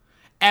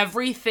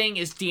 Everything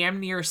is damn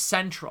near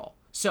central.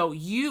 So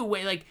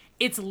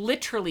it's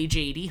literally,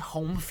 JD,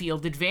 home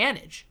field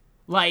advantage.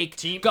 Like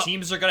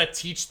teams are gonna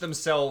teach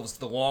themselves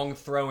the long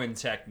throw-in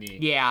technique.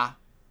 Yeah,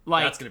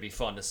 like that's gonna be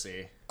fun to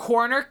see.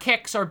 Corner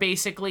kicks are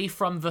basically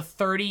from the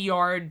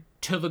 30-yard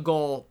to the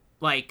goal,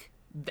 like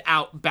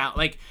outbound.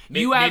 Like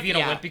maybe an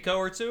Olympico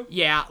or two.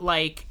 Yeah,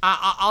 like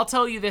I'll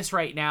tell you this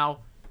right now,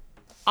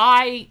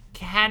 I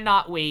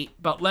cannot wait.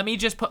 But let me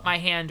just put my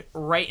hand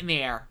right in the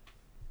air,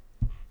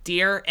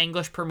 dear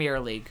English Premier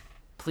League.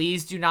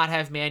 Please do not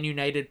have Man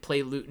United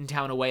play Luton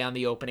Town away on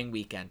the opening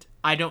weekend.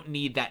 I don't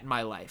need that in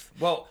my life.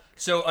 Well,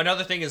 so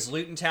another thing is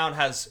Luton Town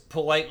has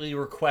politely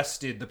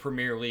requested the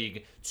Premier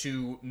League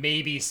to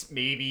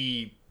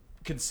maybe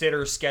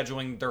consider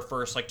scheduling their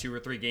first 2 or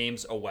 3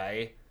 games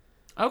away.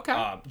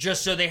 Okay.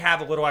 Just so they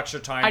have a little extra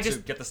time to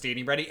get the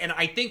stadium ready. And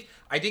I think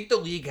the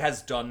league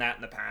has done that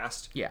in the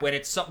past. Yeah. When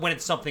it's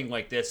something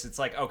like this, it's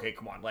like, okay,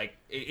 come on,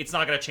 it's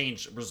not going to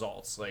change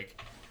results.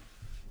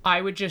 I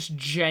would just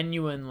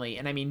genuinely,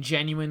 and I mean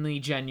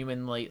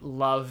genuinely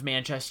love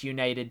Manchester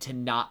United to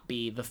not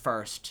be the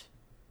first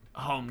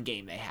home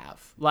game they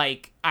have.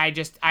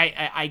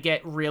 I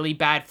get really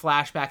bad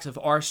flashbacks of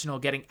Arsenal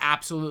getting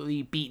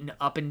absolutely beaten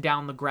up and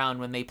down the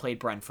ground when they played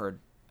Brentford.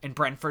 In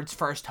Brentford's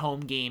first home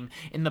game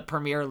in the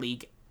Premier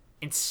League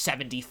in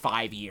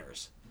 75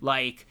 years.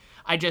 I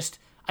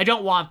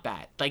don't want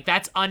that.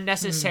 That's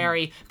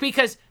unnecessary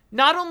because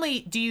not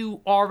only do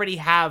you already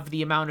have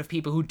the amount of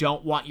people who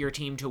don't want your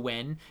team to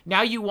win,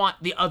 now you want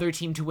the other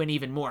team to win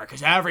even more,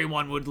 because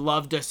everyone would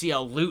love to see a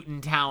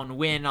Luton Town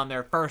win on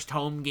their first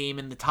home game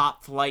in the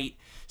top flight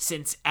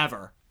since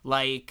ever.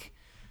 I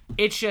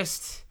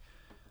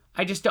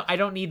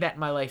don't need that in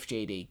my life,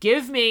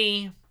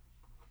 JD.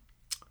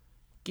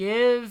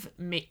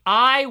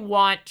 I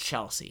want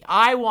Chelsea.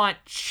 I want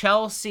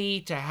Chelsea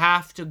to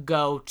have to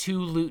go to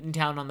Luton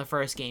Town on the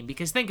first game,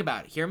 because think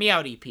about it. Hear me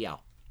out,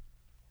 EPL.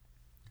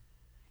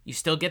 You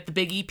still get the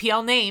big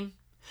EPL name.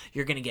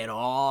 You're going to get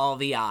all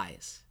the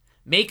eyes.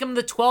 Make them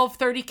the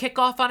 12:30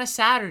 kickoff on a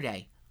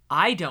Saturday.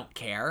 I don't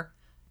care.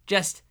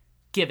 Just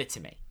give it to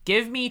me.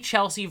 Give me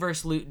Chelsea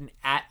versus Luton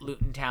at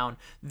Luton Town,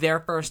 their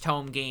first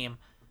home game.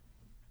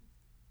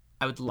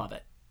 I would love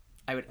it.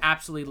 I would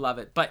absolutely love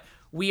it. But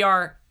we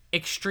are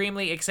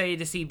extremely excited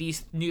to see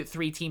these new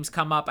 3 teams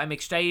come up. I'm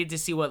excited to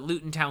see what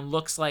Luton Town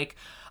looks like.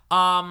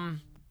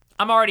 I'm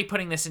already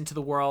putting this into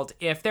the world.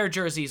 If their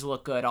jerseys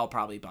look good, I'll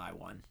probably buy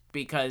one,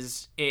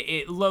 because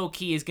it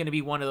low-key is going to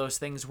be one of those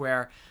things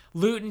where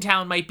Luton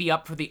Town might be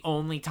up for the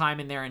only time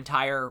in their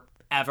entire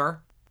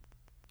ever,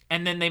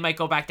 and then they might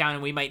go back down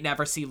and we might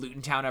never see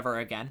Luton Town ever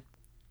again.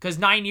 Because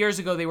 9 years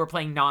ago, they were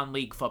playing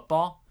non-league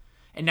football,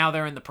 and now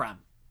they're in the Prem.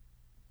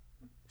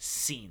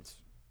 Scenes.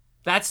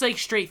 That's like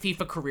straight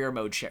FIFA career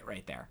mode shit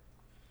right there.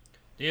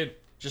 Dude,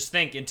 just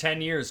think, in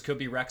 10 years, could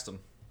be Wrexham.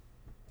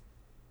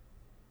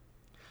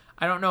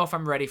 I don't know if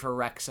I'm ready for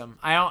Wrexham.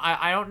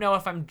 I don't know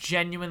if I'm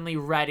genuinely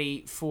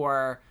ready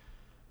for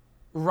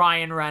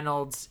Ryan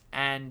Reynolds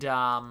and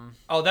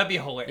Oh, that'd be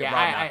hilarious. Yeah,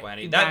 Rob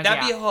McElhenney.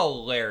 That'd be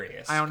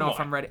hilarious. I don't know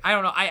if I'm ready. I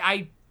don't know.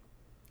 I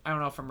don't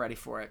know if I'm ready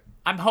for it.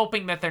 I'm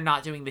hoping that they're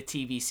not doing the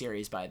TV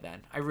series by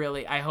then.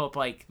 I hope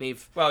like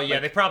they've. Well, yeah,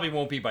 they probably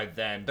won't be by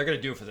then. They're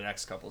gonna do it for the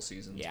next couple of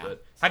seasons. Yeah.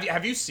 But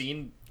have you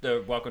seen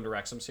the Welcome to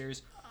Wrexham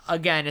series?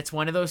 Again, it's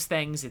one of those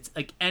things. It's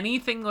like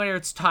anything where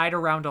it's tied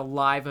around a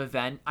live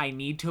event, I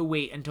need to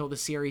wait until the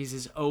series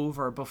is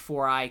over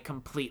before I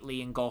completely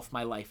engulf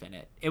my life in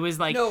it. It was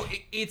like no,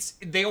 it's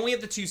they only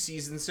have the 2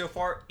 seasons so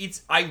far.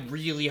 I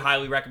really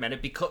highly recommend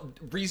it, because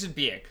reason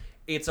being,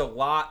 it's a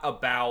lot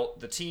about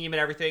the team and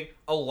everything.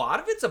 A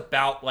lot of it's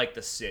about like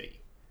the city,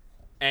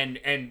 and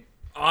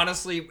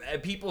honestly,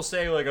 people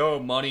say like, oh,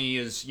 money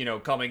is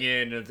coming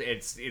in.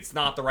 It's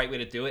not the right way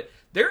to do it.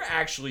 They're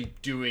actually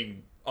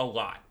doing a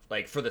lot,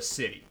 like, for the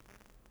city.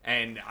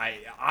 And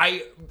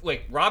I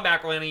like, Rob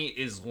McElhenney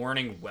is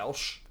learning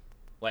Welsh.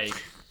 Like,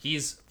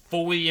 he's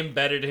fully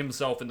embedded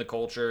himself in the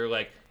culture.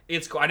 Like,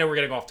 it's cool. I know we're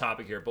getting off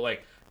topic here, but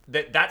like,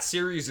 that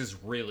series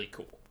is really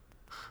cool.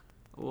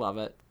 Love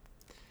it.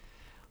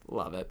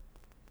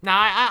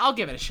 Now, I'll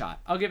give it a shot.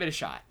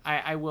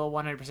 I will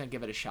 100%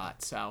 give it a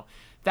shot. So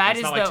that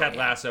it's not like Ted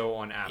Lasso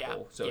on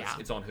Apple,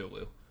 it's on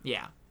Hulu.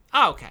 Yeah.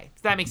 Oh, okay.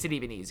 That makes it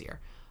even easier.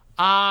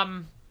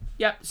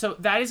 Yep. So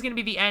that is going to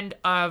be the end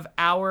of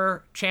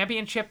our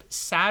Championship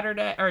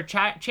Saturday or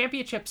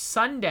Championship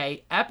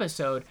Sunday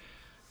episode.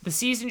 The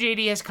season,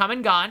 JD, has come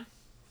and gone.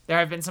 There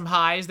have been some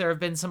highs, there have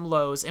been some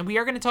lows, and we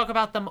are going to talk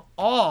about them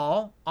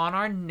all on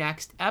our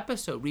next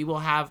episode. We will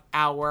have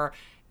our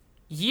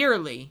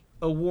yearly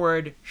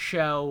award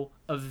show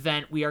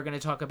event. We are going to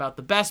talk about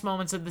the best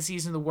moments of the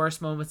season, the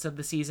worst moments of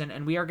the season,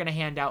 and we are going to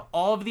hand out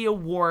all of the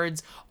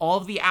awards, all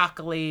of the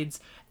accolades,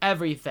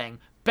 everything.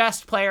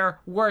 Best player,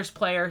 worst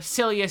player,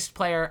 silliest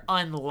player,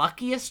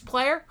 unluckiest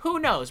player. Who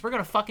knows? We're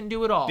going to fucking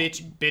do it all.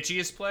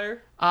 Bitchiest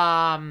player?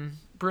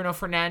 Bruno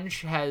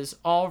Fernandes has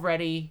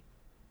already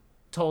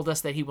told us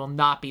that he will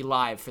not be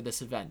live for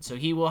this event. So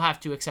he will have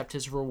to accept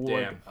his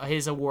award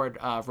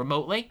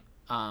remotely.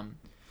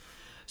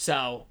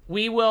 So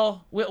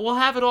we'll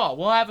have it all.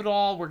 We'll have it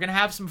all. We're going to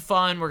have some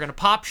fun. We're going to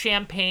pop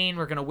champagne.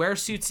 We're going to wear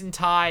suits and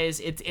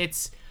ties.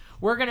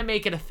 We're going to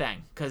make it a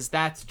thing, because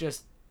that's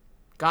just,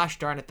 gosh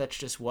darn it, that's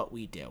just what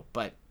we do.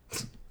 But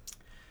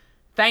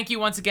thank you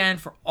once again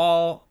for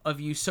all of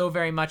you so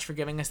very much for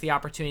giving us the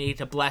opportunity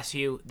to bless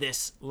you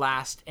this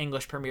last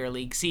English Premier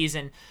League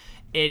season.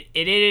 It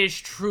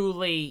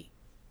truly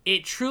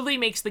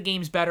makes the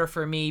games better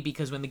for me,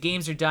 because when the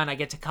games are done, I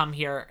get to come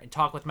here and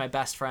talk with my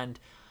best friend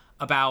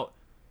about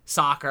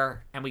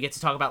soccer, and we get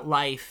to talk about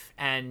life,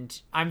 and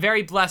I'm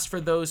very blessed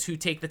for those who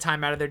take the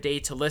time out of their day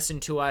to listen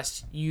to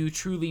us. You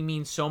truly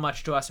mean so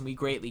much to us, and we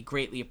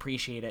greatly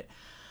appreciate it.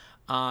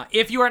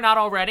 If you are not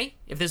already,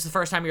 if this is the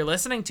first time you're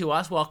listening to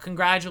us, well,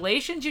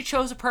 congratulations, you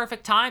chose a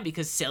perfect time,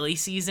 because silly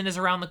season is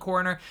around the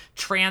corner,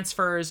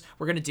 transfers,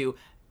 we're going to do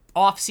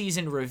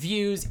off-season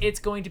reviews. It's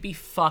going to be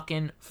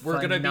fucking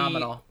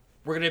phenomenal.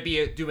 We're going to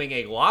be doing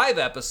a live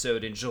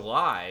episode in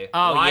July,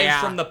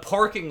 from the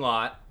parking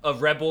lot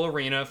of Red Bull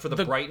Arena for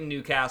the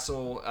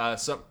Brighton-Newcastle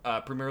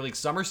Premier League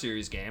Summer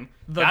Series game.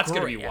 That's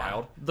going to be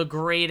wild. The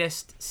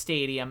greatest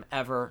stadium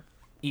ever.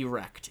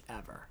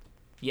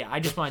 Yeah, I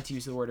just wanted to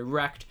use the word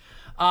erect.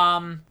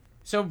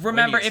 So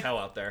remember, if hell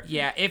out there.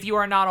 Yeah, if you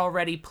are not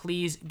already,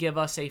 please give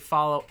us a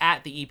follow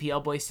at the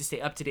EPL Boys to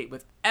stay up to date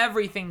with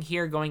everything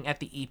here going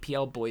at the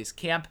EPL Boys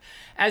camp.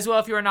 As well,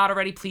 if you are not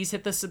already, please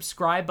hit the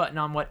subscribe button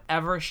on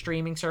whatever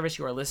streaming service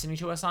you are listening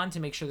to us on to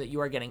make sure that you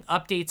are getting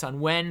updates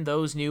on when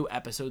those new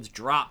episodes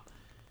drop.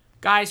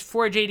 Guys,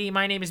 for JD,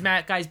 my name is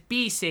Matt. Guys,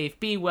 be safe,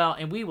 be well,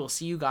 and we will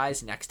see you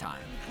guys next time.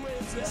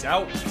 Peace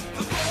out.